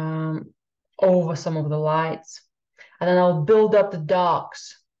over some of the lights, and then I'll build up the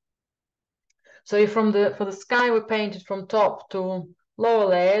darks. So for the sky we painted from top to lower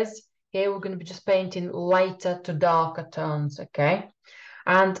layers. Here we're going to be just painting lighter to darker tones, okay?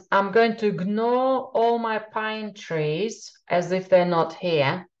 And I'm going to ignore all my pine trees as if they're not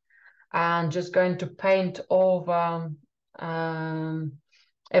here, and just going to paint over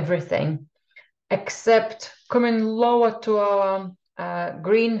everything, except coming lower to our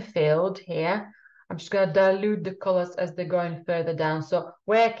green field here. I'm just going to dilute the colors as they're going further down. So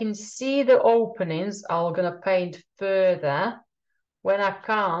where I can see the openings, I'm going to paint further. When I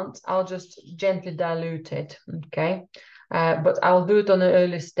can't, I'll just gently dilute it, okay? But I'll do it on the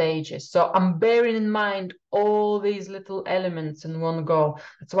early stages. So I'm bearing in mind all these little elements in one go.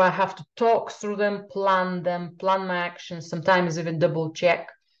 That's why I have to talk through them, plan my actions, sometimes even double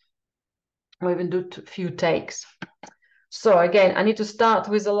check, or even do a few takes. So again, I need to start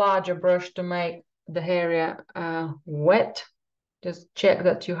with a larger brush to make the area wet. Just check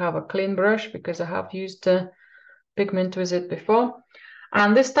that you have a clean brush, because I have used pigment with it before.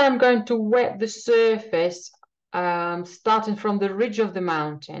 And this time I'm going to wet the surface, starting from the ridge of the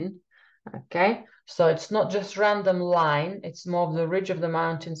mountain. Okay, so it's not just random line, it's more of the ridge of the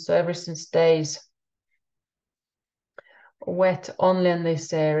mountain, so everything stays wet only in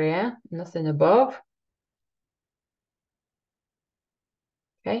this area, nothing above.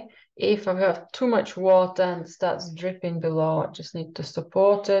 Okay, if I have too much water and it starts dripping below, I just need to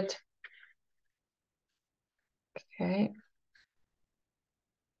support it. Okay,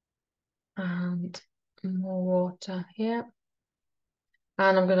 and more water here.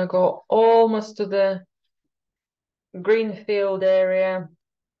 And I'm gonna go almost to the green field area.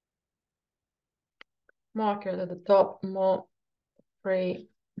 Mark it at the top, more free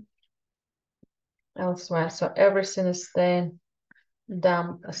elsewhere. So everything is staying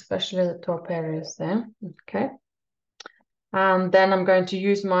damp, especially the top areas there. Okay. And then I'm going to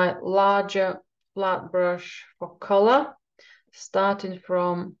use my larger flat brush for color, starting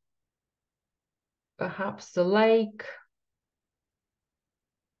from perhaps the lake.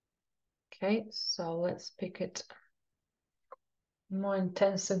 Okay, so let's pick it more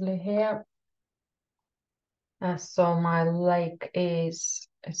intensively here. So my lake it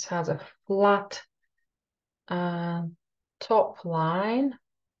has a flat top line,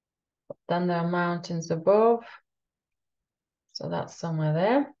 then there are mountains above, so that's somewhere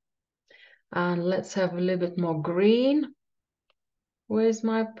there. And let's have a little bit more green. Where's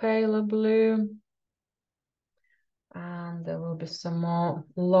my paler blue? And there will be some more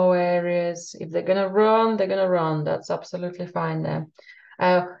low areas. If they're gonna run, they're gonna run. That's absolutely fine there.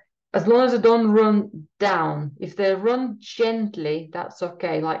 As long as they don't run down. If they run gently, that's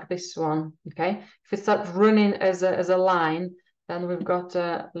okay, like this one, okay? If it starts running as a line, then we've got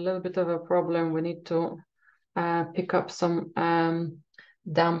a little bit of a problem. We need to pick up some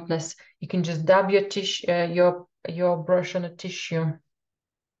dampness. You can just dab your tissue, your brush on a tissue.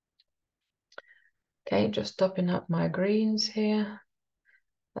 Okay, just topping up my greens here.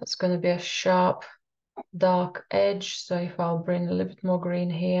 That's going to be a sharp, dark edge. So if I'll bring a little bit more green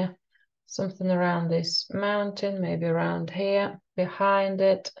here, something around this mountain, maybe around here, behind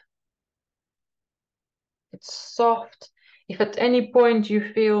it. It's soft. If at any point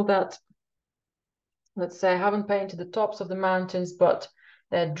you feel that, let's say I haven't painted the tops of the mountains, but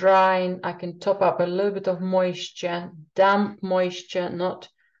they're drying, I can top up a little bit of moisture, damp moisture, not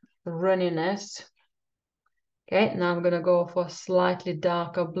runniness. Okay, now I'm going to go for a slightly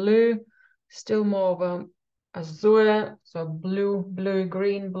darker blue, still more of a azure, so blue,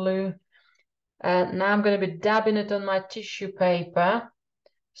 green, blue. Now I'm going to be dabbing it on my tissue paper,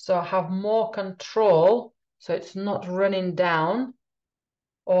 so I have more control, so it's not running down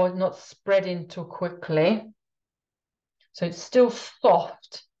or not spreading too quickly. So it's still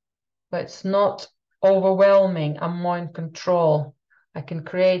soft, but it's not overwhelming. I'm more in control. I can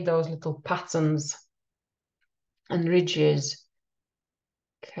create those little patterns and ridges.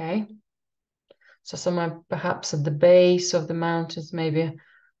 Okay. So somewhere perhaps at the base of the mountains, maybe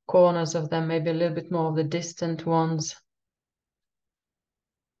corners of them, maybe a little bit more of the distant ones.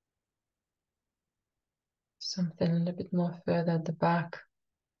 Something a little bit more further at the back.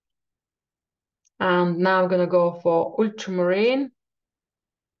 And now I'm going to go for ultramarine.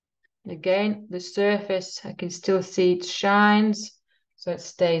 Again, the surface, I can still see it shines, so it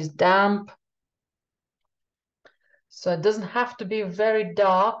stays damp. So it doesn't have to be very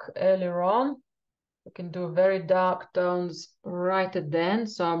dark earlier on. We can do very dark tones right at the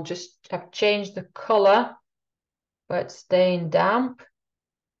end. So I've changed the color, but staying damp.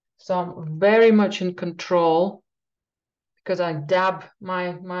 So I'm very much in control because I dab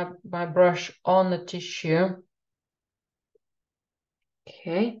my brush on the tissue.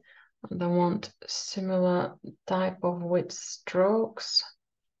 Okay, and I want similar type of width strokes.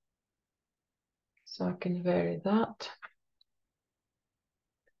 So I can vary that.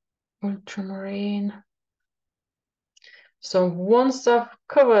 Ultramarine. So once I've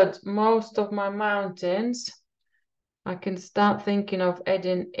covered most of my mountains, I can start thinking of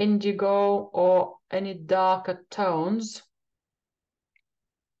adding indigo or any darker tones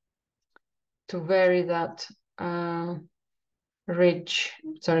to vary that to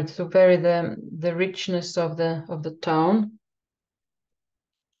vary the richness of the tone.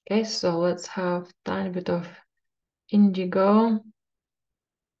 Okay, so let's have a tiny bit of indigo.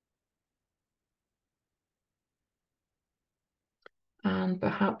 And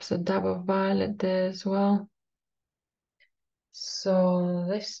perhaps a dab of violet there as well. So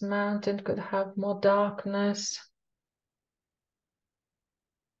this mountain could have more darkness.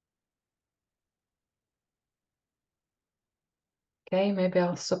 Okay, maybe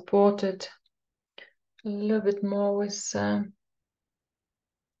I'll support it a little bit more with, right,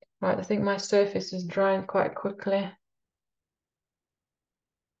 I think my surface is drying quite quickly.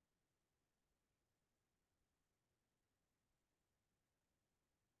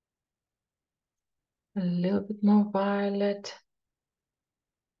 A little bit more violet.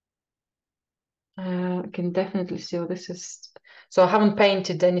 I can definitely see, oh, this is, so I haven't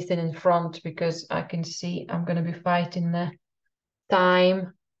painted anything in front because I can see I'm going to be fighting the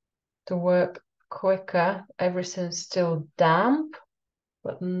time to work quicker. Everything's still damp,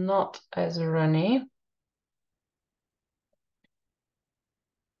 but not as runny.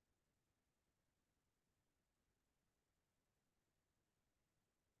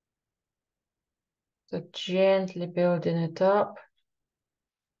 So gently building it up.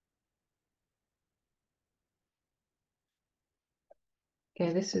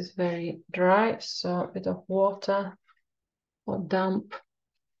 Okay, this is very dry, so a bit of water or damp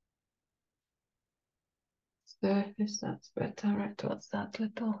surface, that's better. Right, what's that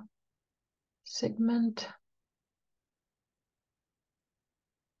little segment?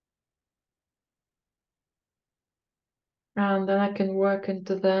 And then I can work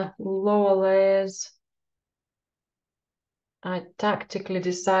into the lower layers. I tactically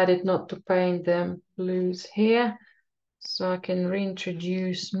decided not to paint the blues here, so I can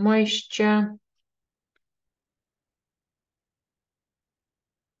reintroduce moisture.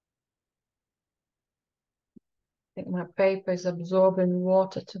 I think my paper is absorbing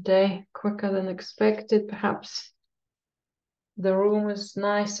water today quicker than expected. Perhaps the room is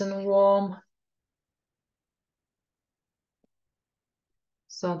nice and warm.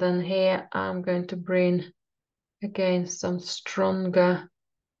 So then here I'm going to bring again some stronger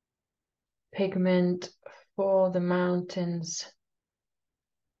pigment for the mountains.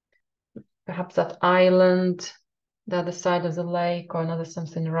 Perhaps that island, the other side of the lake, or another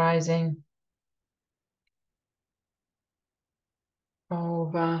something rising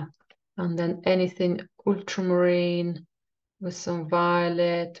over. And then anything ultramarine with some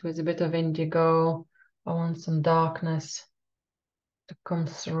violet, with a bit of indigo. I want some darkness to come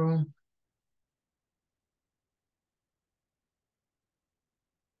through.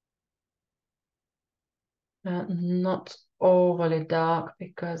 Not overly dark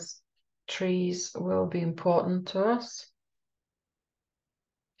because trees will be important to us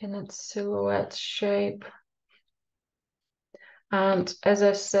in its silhouette shape. And as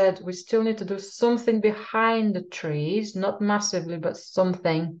I said, we still need to do something behind the trees, not massively, but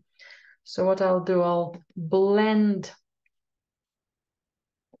something. So what I'll do, I'll blend.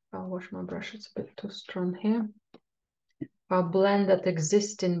 I'll wash my brush, it's a bit too strong here. I'll blend that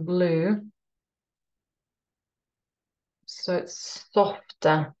existing blue so it's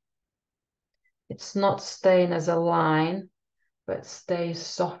softer. It's not staying as a line, but it stays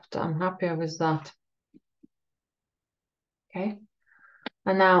softer. I'm happier with that. Okay.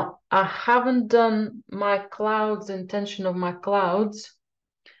 And now I haven't done my clouds, the intention of my clouds,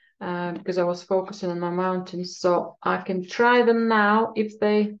 because I was focusing on my mountains. So I can try them now. If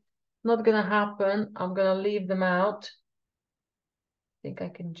they're not going to happen, I'm going to leave them out. I think I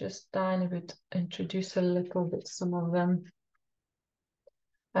can just tiny bit introduce a little bit some of them.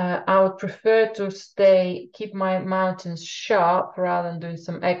 I would prefer to keep my mountains sharp rather than doing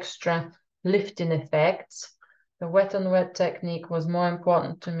some extra lifting effects. The wet on wet technique was more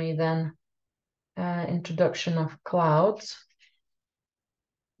important to me than introduction of clouds.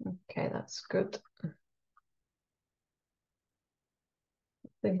 Okay, that's good. I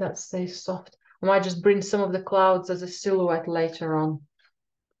think that stays soft. I might just bring some of the clouds as a silhouette later on.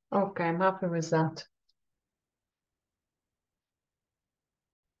 Okay, I'm happy with that.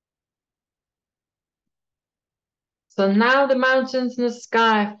 So now the mountains and the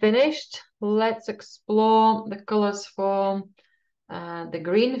sky are finished. Let's explore the colors for the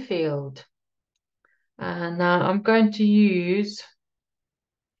green field. And now I'm going to use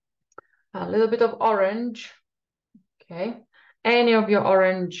a little bit of orange. Okay, any of your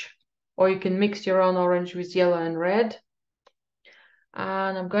orange, or you can mix your own orange with yellow and red.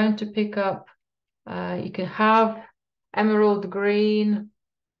 And I'm going to pick up, you can have emerald green.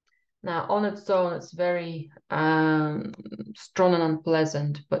 Now on its own, it's very strong and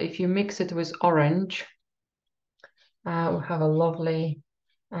unpleasant, but if you mix it with orange, we'll have a lovely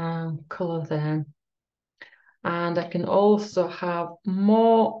color there. And I can also have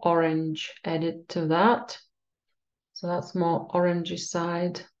more orange added to that. So that's more orangey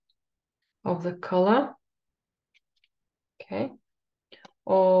side of the color. Okay.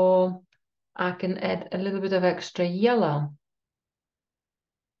 Or I can add a little bit of extra yellow.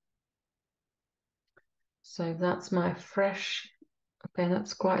 So that's my fresh Okay,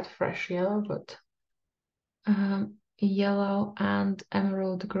 that's quite fresh yellow, but yellow and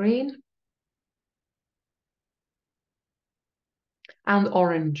emerald green. And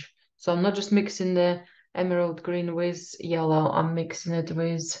orange. So I'm not just mixing the emerald green with yellow, I'm mixing it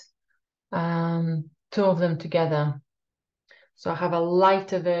with two of them together. So I have a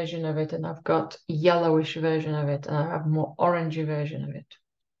lighter version of it, and I've got yellowish version of it, and I have more orangey version of it.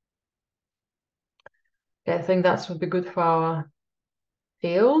 Okay, I think that would be good for our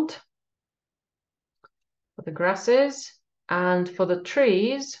field, for the grasses, and for the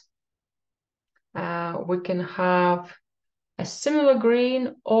trees. We can have a similar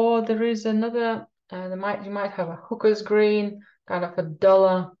green, or there is another. You might have a hooker's green, kind of a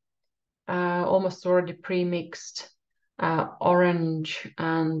duller, almost already pre-mixed orange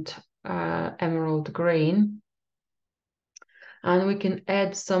and emerald green. And we can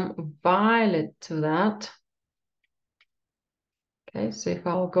add some violet to that. Okay, so if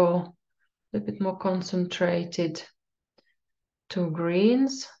I'll go a little bit more concentrated to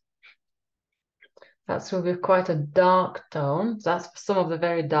greens, that will be quite a dark tone. That's for some of the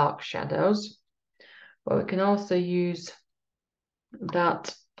very dark shadows. But we can also use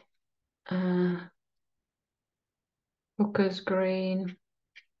that hooker's green.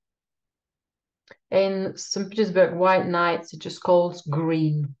 In St. Petersburg White Nights, it just calls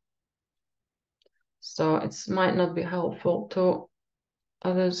green. So it might not be helpful to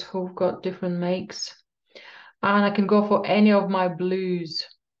others who've got different makes. And I can go for any of my blues.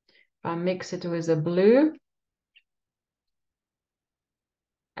 I mix it with a blue.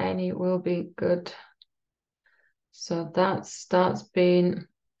 Any will be good. So that's been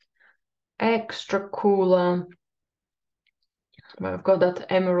extra cooler. I've got that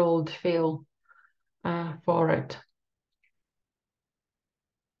emerald feel for it.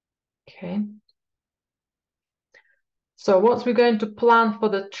 Okay. So what we're going to plan for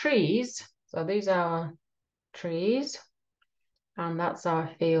the trees. So these are our trees, and that's our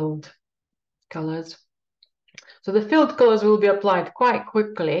field colors. So the field colors will be applied quite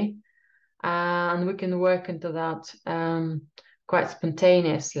quickly, and we can work into that quite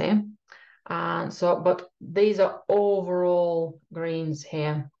spontaneously. And so, but these are overall greens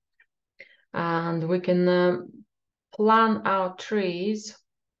here, and we can plan our trees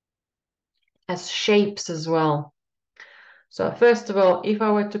as shapes as well. So first of all, if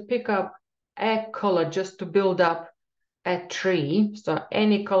I were to pick up a color just to build up a tree, so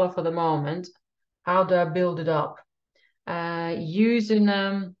any color for the moment, how do I build it up? Using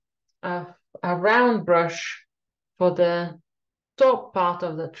a round brush for the top part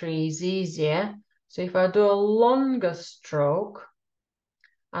of the tree is easier. So if I do a longer stroke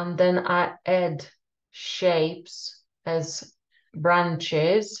and then I add shapes as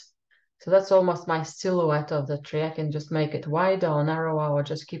branches, so that's almost my silhouette of the tree. I can just make it wider or narrower, or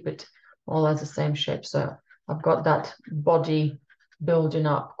just keep it all as the same shape. So I've got that body building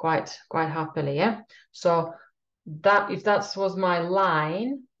up quite happily, yeah? So that, if that was my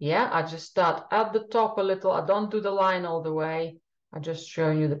line, yeah, I just start at the top a little. I don't do the line all the way. I'm just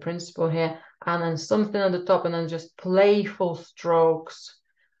showing you the principle here. And then something at the top, and then just playful strokes,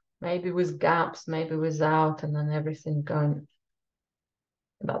 maybe with gaps, maybe without, and then everything going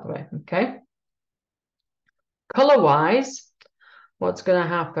that way, okay? Color-wise, what's going to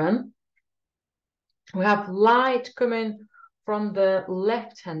happen? We have light coming from the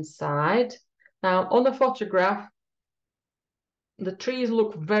left-hand side. Now, on the photograph, the trees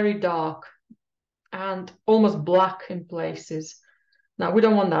look very dark and almost black in places. Now, we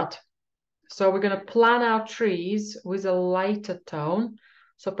don't want that. So we're going to plan our trees with a lighter tone.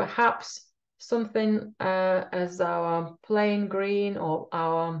 So perhaps something as our plain green or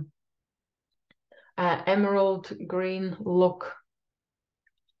our emerald green look.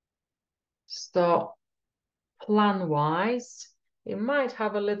 So plan-wise, it might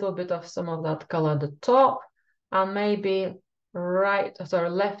have a little bit of some of that color at the top, and maybe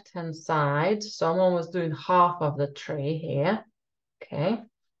left-hand side. So I'm almost doing half of the tree here, okay?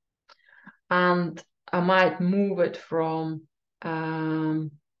 And I might move it from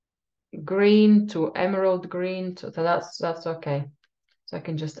green to emerald green, so that's okay. So I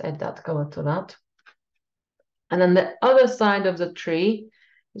can just add that color to that. And then the other side of the tree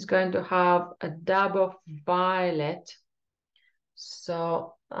is going to have a dab of violet.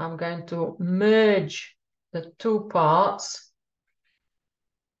 So I'm going to merge the two parts.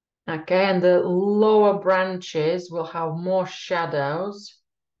 Okay, and the lower branches will have more shadows.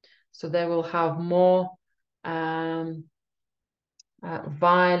 So they will have more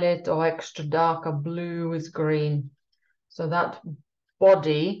violet or extra darker blue with green. So that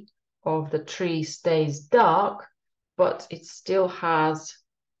body of the tree stays dark, but it still has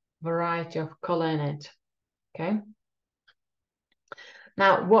variety of color in it. Okay.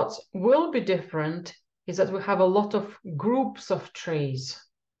 Now, what will be different is that we have a lot of groups of trees.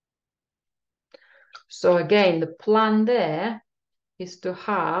 So again, the plan there is to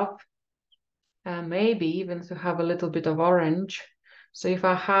have, maybe even to have a little bit of orange. So if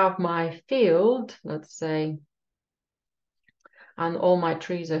I have my field, let's say, and all my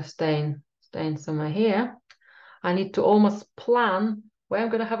trees are staying somewhere here, I need to almost plan where I'm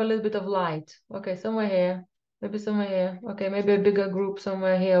going to have a little bit of light. Okay, somewhere here, maybe somewhere here. Okay, maybe a bigger group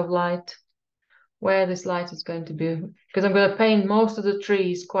somewhere here of light, where this light is going to be. Because I'm going to paint most of the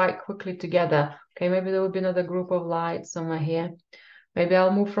trees quite quickly together. Okay, maybe there will be another group of light somewhere here. Maybe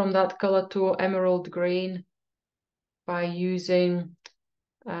I'll move from that color to emerald green by using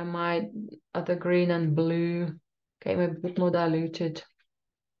my other green and blue. Okay, maybe a bit more diluted.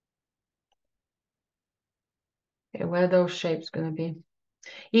 Okay, where are those shapes going to be?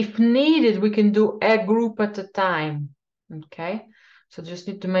 If needed, we can do a group at a time. Okay, so just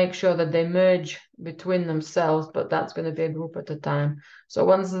need to make sure that they merge between themselves, but that's going to be a group at a time. So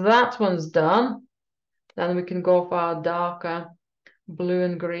once that one's done, then we can go for our darker blue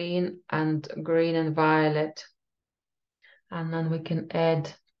and green and violet. And then we can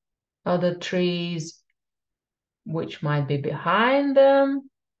add other trees which might be behind them,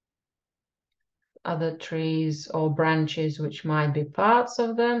 other trees or branches which might be parts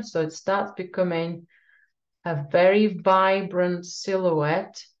of them. So it starts becoming a very vibrant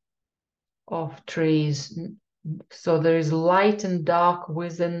silhouette of trees. So there is light and dark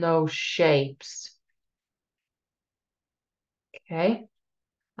within those shapes. Okay,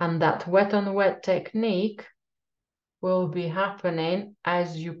 and that wet on wet technique will be happening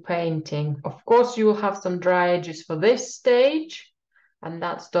as you're painting. Of course, you will have some dry edges for this stage, and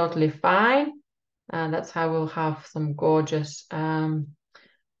that's totally fine. And that's how we'll have some gorgeous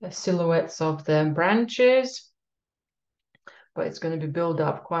silhouettes of the branches, but it's going to be built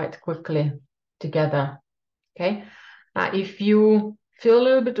up quite quickly together. Okay, now if you feel a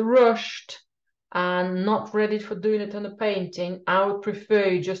little bit rushed and not ready for doing it on a painting, I would prefer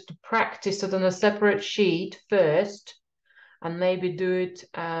you just to practice it on a separate sheet first, and maybe do it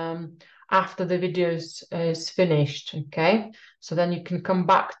after the video is finished. Okay, so then you can come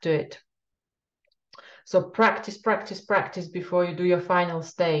back to it. So practice, practice, practice before you do your final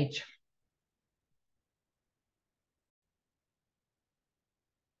stage.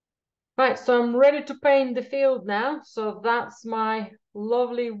 Right, so I'm ready to paint the field now. So that's my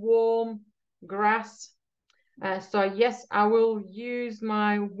lovely warm grass. So yes, I will use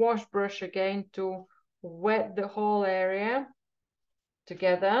my wash brush again to wet the whole area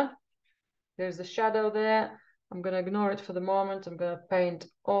together. There's a shadow there. I'm going to ignore it for the moment. I'm going to paint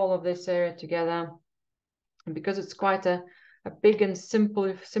all of this area together. And because it's quite a big and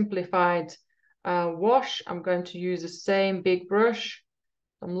simplified wash, I'm going to use the same big brush.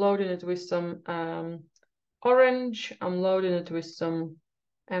 I'm loading it with some orange. I'm loading it with some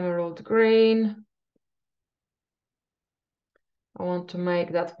emerald green. I want to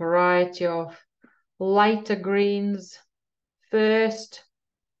make that variety of lighter greens first.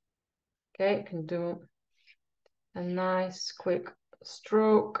 Okay, can do a nice quick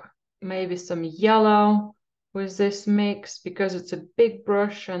stroke, maybe some yellow with this mix, because it's a big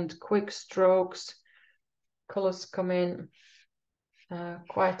brush and quick strokes. Colors come in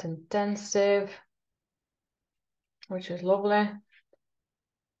quite intensive, which is lovely.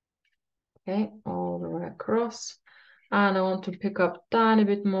 Okay, all the way across. And I want to pick up a tiny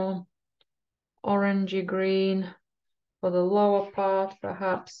bit more orangey green for the lower part,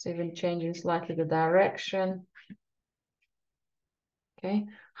 perhaps even changing slightly the direction. Okay,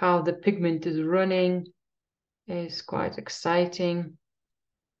 how the pigment is running is quite exciting.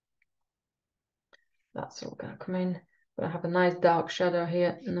 That's all going to come in. But I have a nice dark shadow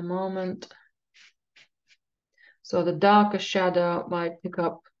here in a moment. So the darker shadow might pick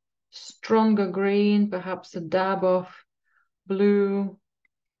up stronger green, perhaps a dab of blue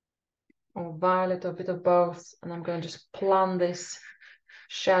or violet, or a bit of both. And I'm going to just plan this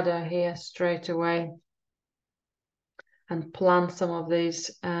shadow here straight away and plant some of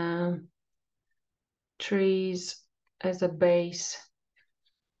these trees as a base.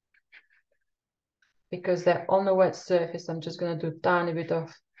 Because they're on the wet surface, I'm just going to do a tiny bit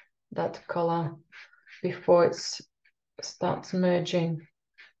of that color before it starts merging.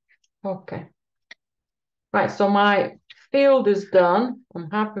 Okay. Right, so my field is done. I'm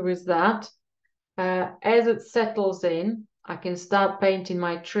happy with that. As it settles in, I can start painting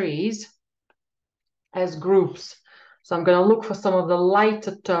my trees as groups. So I'm going to look for some of the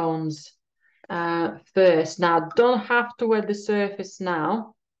lighter tones first. Now, don't have to wet the surface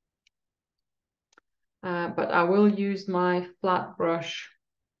now, but I will use my flat brush.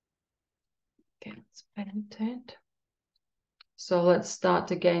 Okay, let's paint it. So let's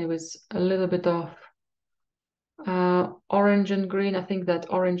start again with a little bit of orange and green. I think that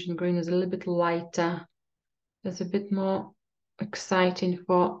orange and green is a little bit lighter. It's a bit more exciting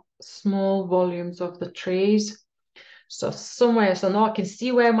for small volumes of the trees. So somewhere, so now I can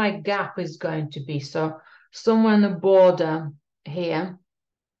see where my gap is going to be. So somewhere in the border here,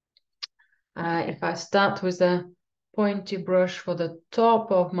 if I start with a pointy brush for the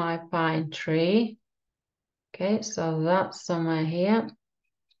top of my pine tree, okay, so that's somewhere here.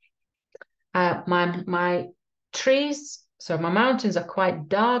 My trees, so my mountains are quite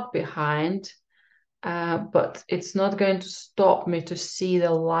dark behind, but it's not going to stop me to see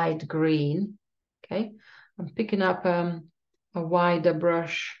the light green. Okay, I'm picking up a wider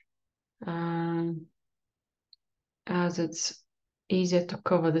brush as it's easier to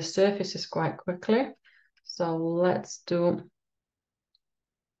cover the surfaces quite quickly. So let's do a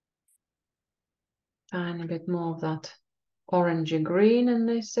tiny bit more of that orangey green in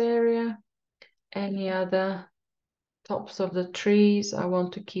this area. Any other tops of the trees I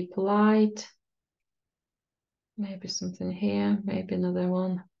want to keep light. Maybe something here, maybe another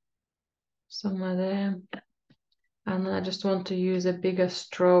one somewhere there. And then I just want to use a bigger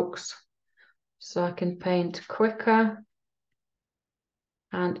strokes so I can paint quicker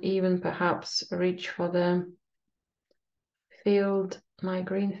and even perhaps reach for the field, my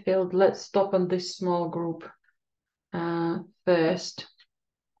green field. Let's stop on this small group first.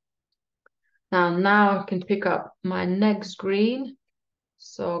 Now I can pick up my next green.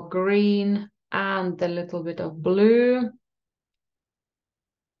 So green and a little bit of blue.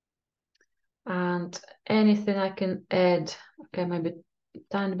 And anything I can add. Okay, maybe a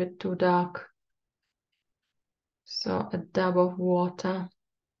tiny bit too dark. So a dab of water.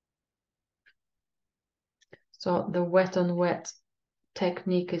 So the wet on wet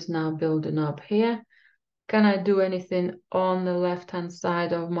technique is now building up here. Can I do anything on the left-hand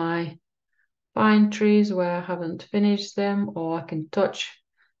side of my pine trees where I haven't finished them, or I can touch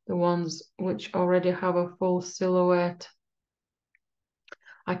the ones which already have a full silhouette.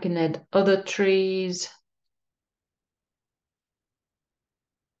 I can add other trees.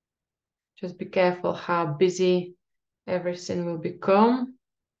 Just be careful how busy everything will become.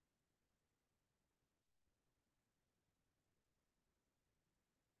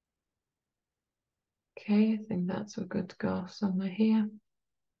 Okay, I think that's a good go somewhere here.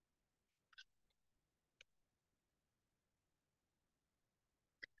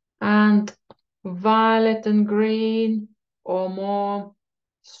 And violet and green, or more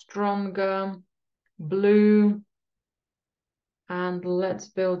stronger blue. And let's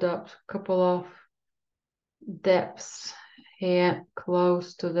build up a couple of depths here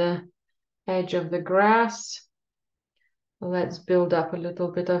close to the edge of the grass. Let's build up a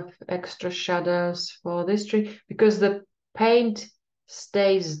little bit of extra shadows for this tree. Because the paint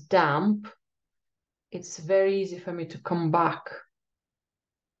stays damp, it's very easy for me to come back.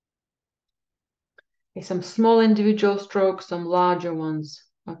 Okay, some small individual strokes, some larger ones.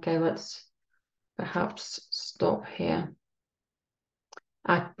 Okay, let's perhaps stop here.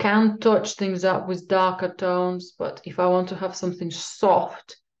 I can touch things up with darker tones, but if I want to have something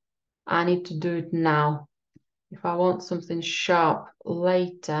soft, I need to do it now. If I want something sharp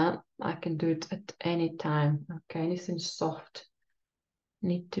later, I can do it at any time. Okay, anything soft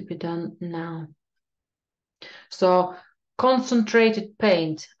need to be done now. So concentrated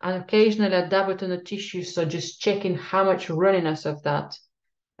paint, and occasionally I dab it on a tissue, so just checking how much runniness of that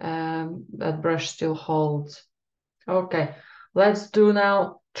that brush still holds. Okay, let's do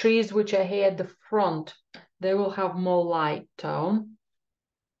now trees which are here at the front. They will have more light tone.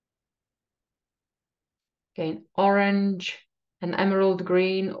 Okay, orange, an emerald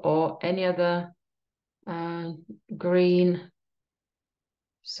green, or any other green.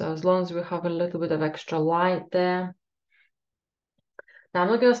 So as long as we have a little bit of extra light there. Now I'm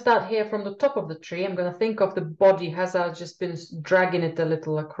not going to start here from the top of the tree. I'm going to think of the body as I've just been dragging it a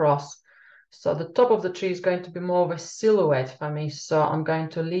little across. So the top of the tree is going to be more of a silhouette for me. So I'm going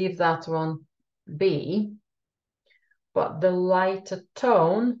to leave that one be. But the lighter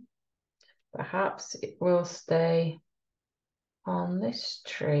tone, perhaps it will stay on this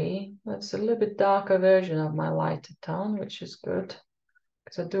tree. That's a little bit darker version of my lighter tone, which is good.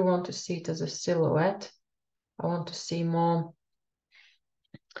 Because I do want to see it as a silhouette. I want to see more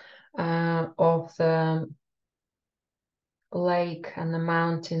of the lake and the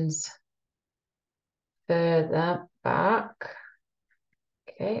mountains further back.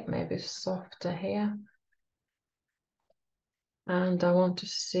 Okay, maybe softer here. And I want to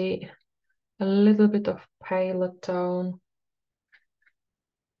see a little bit of paler tone.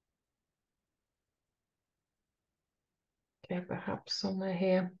 Okay, perhaps somewhere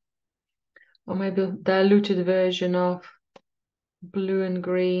here. Or maybe a diluted version of blue and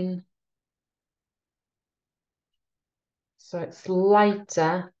green. So it's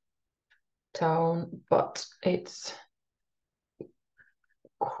lighter tone, but it's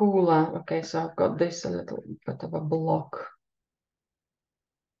cooler. Okay, so I've got this a little bit of a block.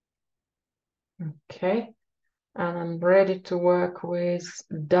 Okay, and I'm ready to work with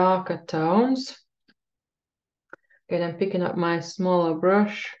darker tones. Okay, I'm picking up my smaller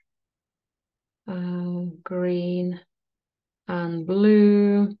brush, green and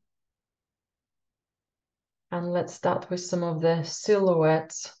blue. And let's start with some of the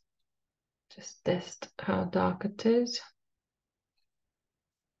silhouettes. Just test how dark it is.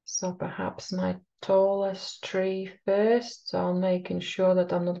 So perhaps my tallest tree first. So I'm making sure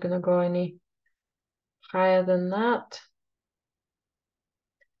that I'm not going to go any higher than that.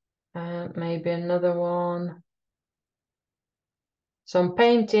 And maybe another one. So I'm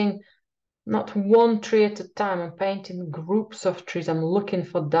painting not one tree at a time. I'm painting groups of trees. I'm looking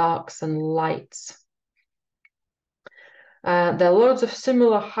for darks and lights. There are loads of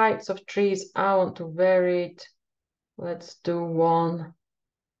similar heights of trees. I want to vary it. Let's do one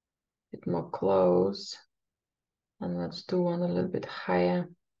a bit more close. And let's do one a little bit higher.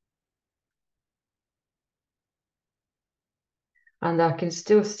 And I can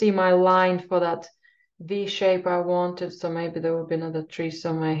still see my line for that V shape I wanted. So maybe there will be another tree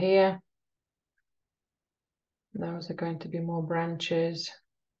somewhere here. Those are going to be more branches.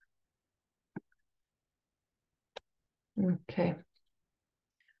 Okay.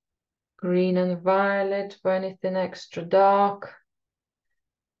 Green and violet for anything extra dark.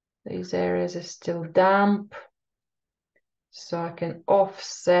 These areas are still damp. So I can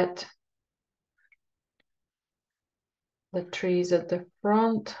offset the trees at the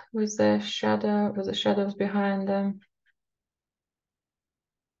front with the shadows behind them.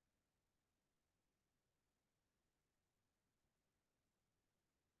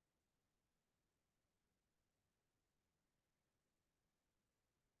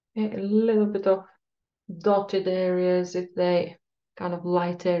 A little bit of dotted areas if they kind of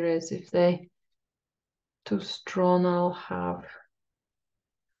light areas. If they too strong, I'll have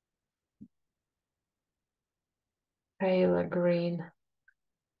paler green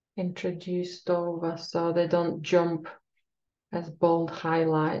introduced over so they don't jump as bold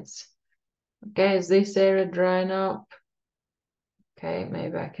highlights. Okay, is this area drying up? Okay,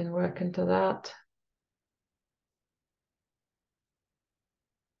 maybe I can work into that.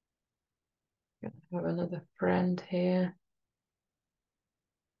 Have another friend here.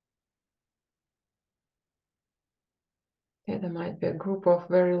 Okay, there might be a group of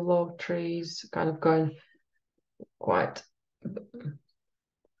very low trees kind of going quite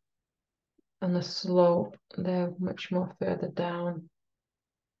on the slope. They're much more further down.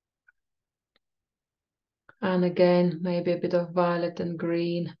 And again, maybe a bit of violet and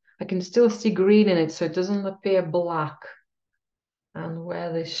green. I can still see green in it, so it doesn't appear black. And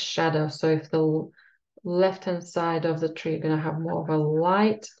where this shadow, so if the left-hand side of the tree gonna have more of a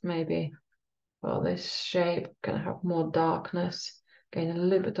light, maybe, well, this shape gonna have more darkness. Again, a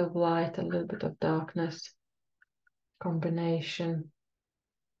little bit of light, a little bit of darkness combination.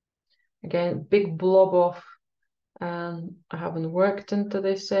 Again, big blob of, I haven't worked into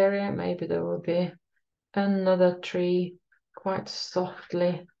this area. Maybe there will be another tree quite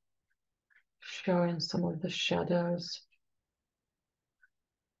softly showing some of the shadows.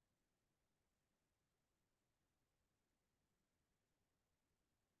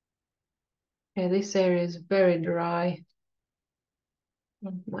 Yeah, this area is very dry. I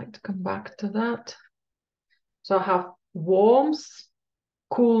might come back to that. So I have warmth,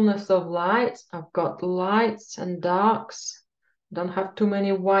 coolness of light. I've got lights and darks. Don't have too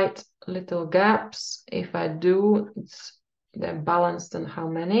many white little gaps. If I do, they're balanced on how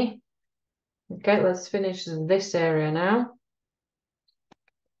many. Okay, let's finish this area now.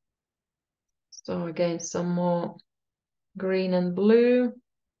 So again, some more green and blue.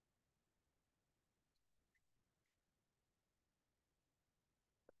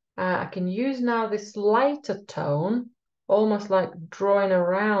 I can use now this lighter tone, almost like drawing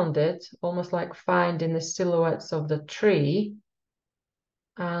around it, almost like finding the silhouettes of the tree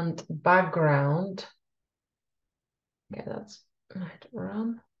and background. Okay, that's might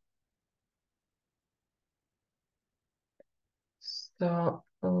run. So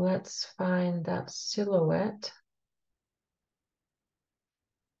let's find that silhouette.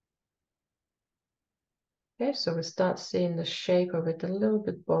 Okay, so we start seeing the shape of it a little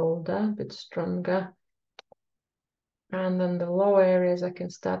bit bolder, a bit stronger. And then the lower areas, I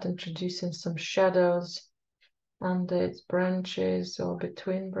can start introducing some shadows under its branches or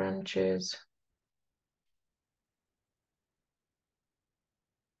between branches.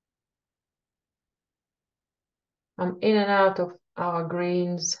 I'm in and out of our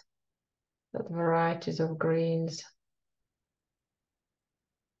greens, that varieties of greens.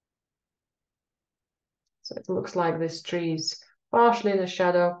 So it looks like this tree is partially in the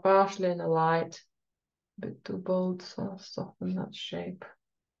shadow, partially in the light. A bit too bold, so I'll soften that shape.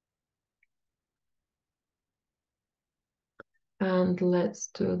 And let's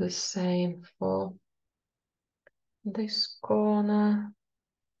do the same for this corner.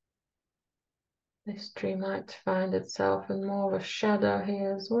 This tree might find itself in more of a shadow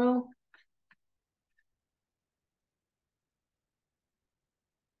here as well.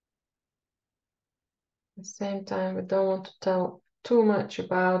 At the same time, we don't want to tell too much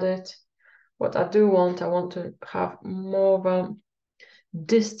about it. What I do want, I want to have more of a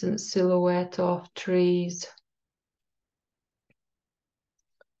distant silhouette of trees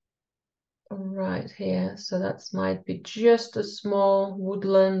right here. So that might be just a small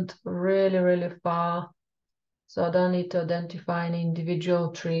woodland, really, really far. So I don't need to identify any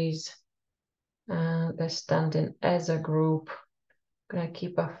individual trees. They're standing as a group. I'm gonna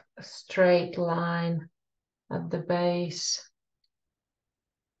keep a straight line at the base.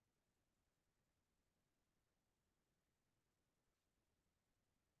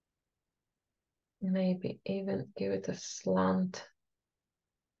 Maybe even give it a slant.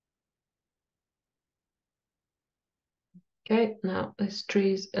 Okay, now this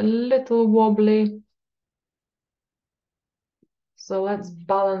tree is a little wobbly. So let's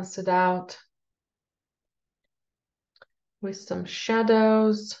balance it out with some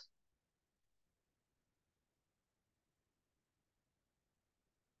shadows.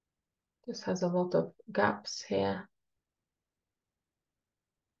 This has a lot of gaps here.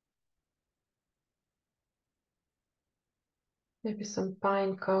 Maybe some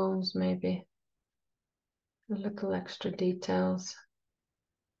pine cones, maybe a little extra details.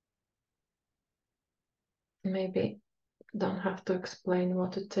 Maybe don't have to explain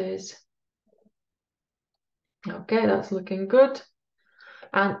what it is. Okay, that's looking good.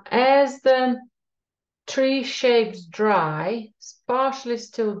 And as the tree shapes dry, it's partially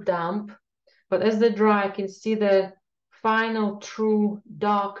still damp, but as they dry, I can see the final true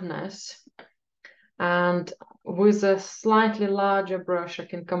darkness. And with a slightly larger brush, I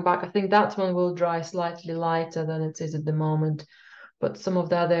can come back. I think that one will dry slightly lighter than it is at the moment. But some of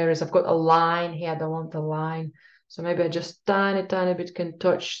the other areas, I've got a line here. I don't want a line. So maybe I just tiny bit can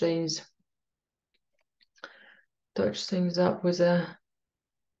touch things up with a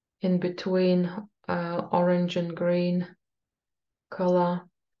in between orange and green color.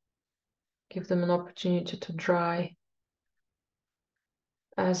 Give them an opportunity to dry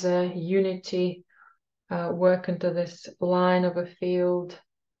as a unity. Work into this line of a field. I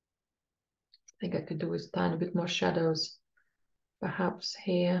think I could do with a tiny bit more shadows, perhaps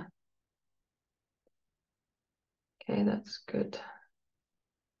here. Okay, that's good.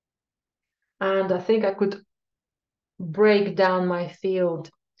 And I think I could break down my field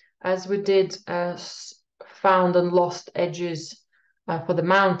as we did found and lost edges for the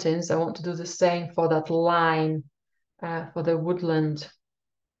mountains. I want to do the same for that line for the woodland.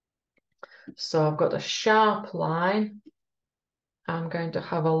 So I've got a sharp line. I'm going to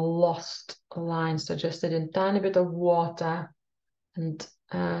have a lost line suggested in tiny bit of water and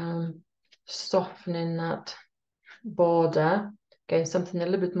softening that border. Okay, something a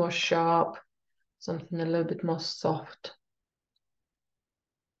little bit more sharp, something a little bit more soft.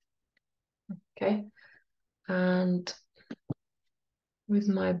 Okay, and with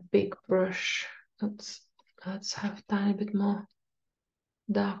my big brush, let's have a tiny bit more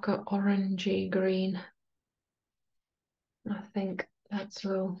darker orangey green. I think that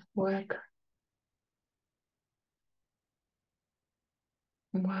will work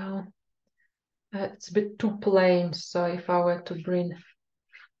well. It's a bit too plain, so if I were to bring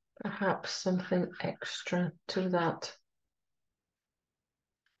perhaps something extra to that.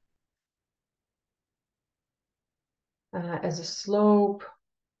 As a slope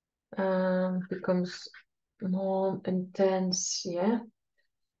becomes more intense, yeah.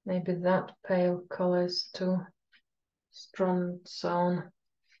 Maybe that pale color is too strong zone.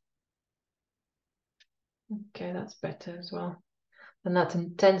 Okay, that's better as well. And that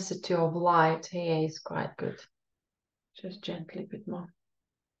intensity of light here is quite good. Just gently a bit more.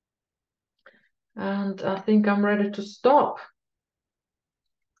 And I think I'm ready to stop.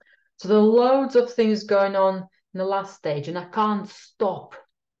 So there are loads of things going on in the last stage, and I can't stop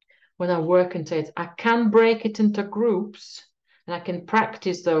when I work into it. I can break it into groups, and I can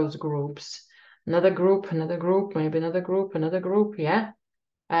practice those groups. Another group, maybe another group, yeah.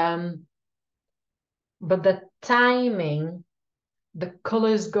 But the timing, the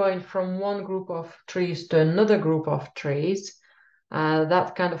colors going from one group of trees to another group of trees,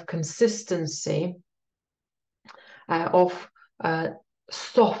 that kind of consistency of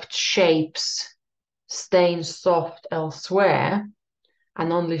soft shapes staying soft elsewhere,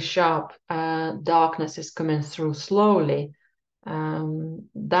 and only sharp darkness is coming through slowly.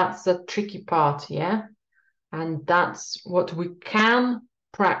 That's the tricky part, yeah? And that's what we can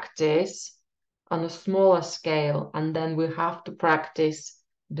practice on a smaller scale, and then we have to practice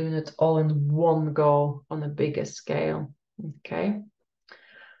doing it all in one go on a bigger scale, okay?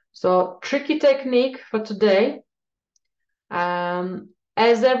 So tricky technique for today.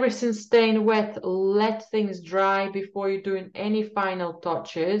 As everything's staying wet, let things dry before you're doing any final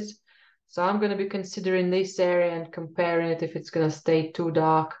touches. So I'm going to be considering this area and comparing it. If it's going to stay too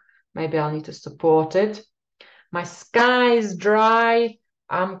dark, maybe I'll need to support it. My sky is dry.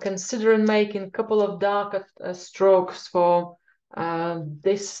 I'm considering making a couple of darker strokes for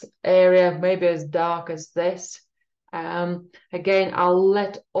this area, maybe as dark as this. Again, I'll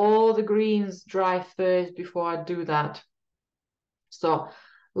let all the greens dry first before I do that. So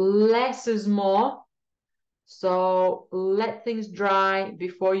less is more. So let things dry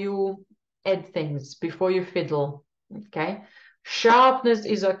before you add things, before you fiddle, okay? Sharpness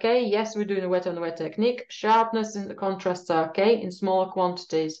is okay. Yes, we're doing a wet on wet technique. Sharpness and the contrasts are okay in smaller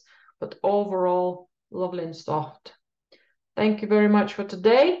quantities, but overall, lovely and soft. Thank you very much for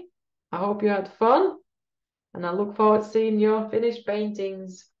today. I hope you had fun, and I look forward to seeing your finished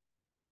paintings.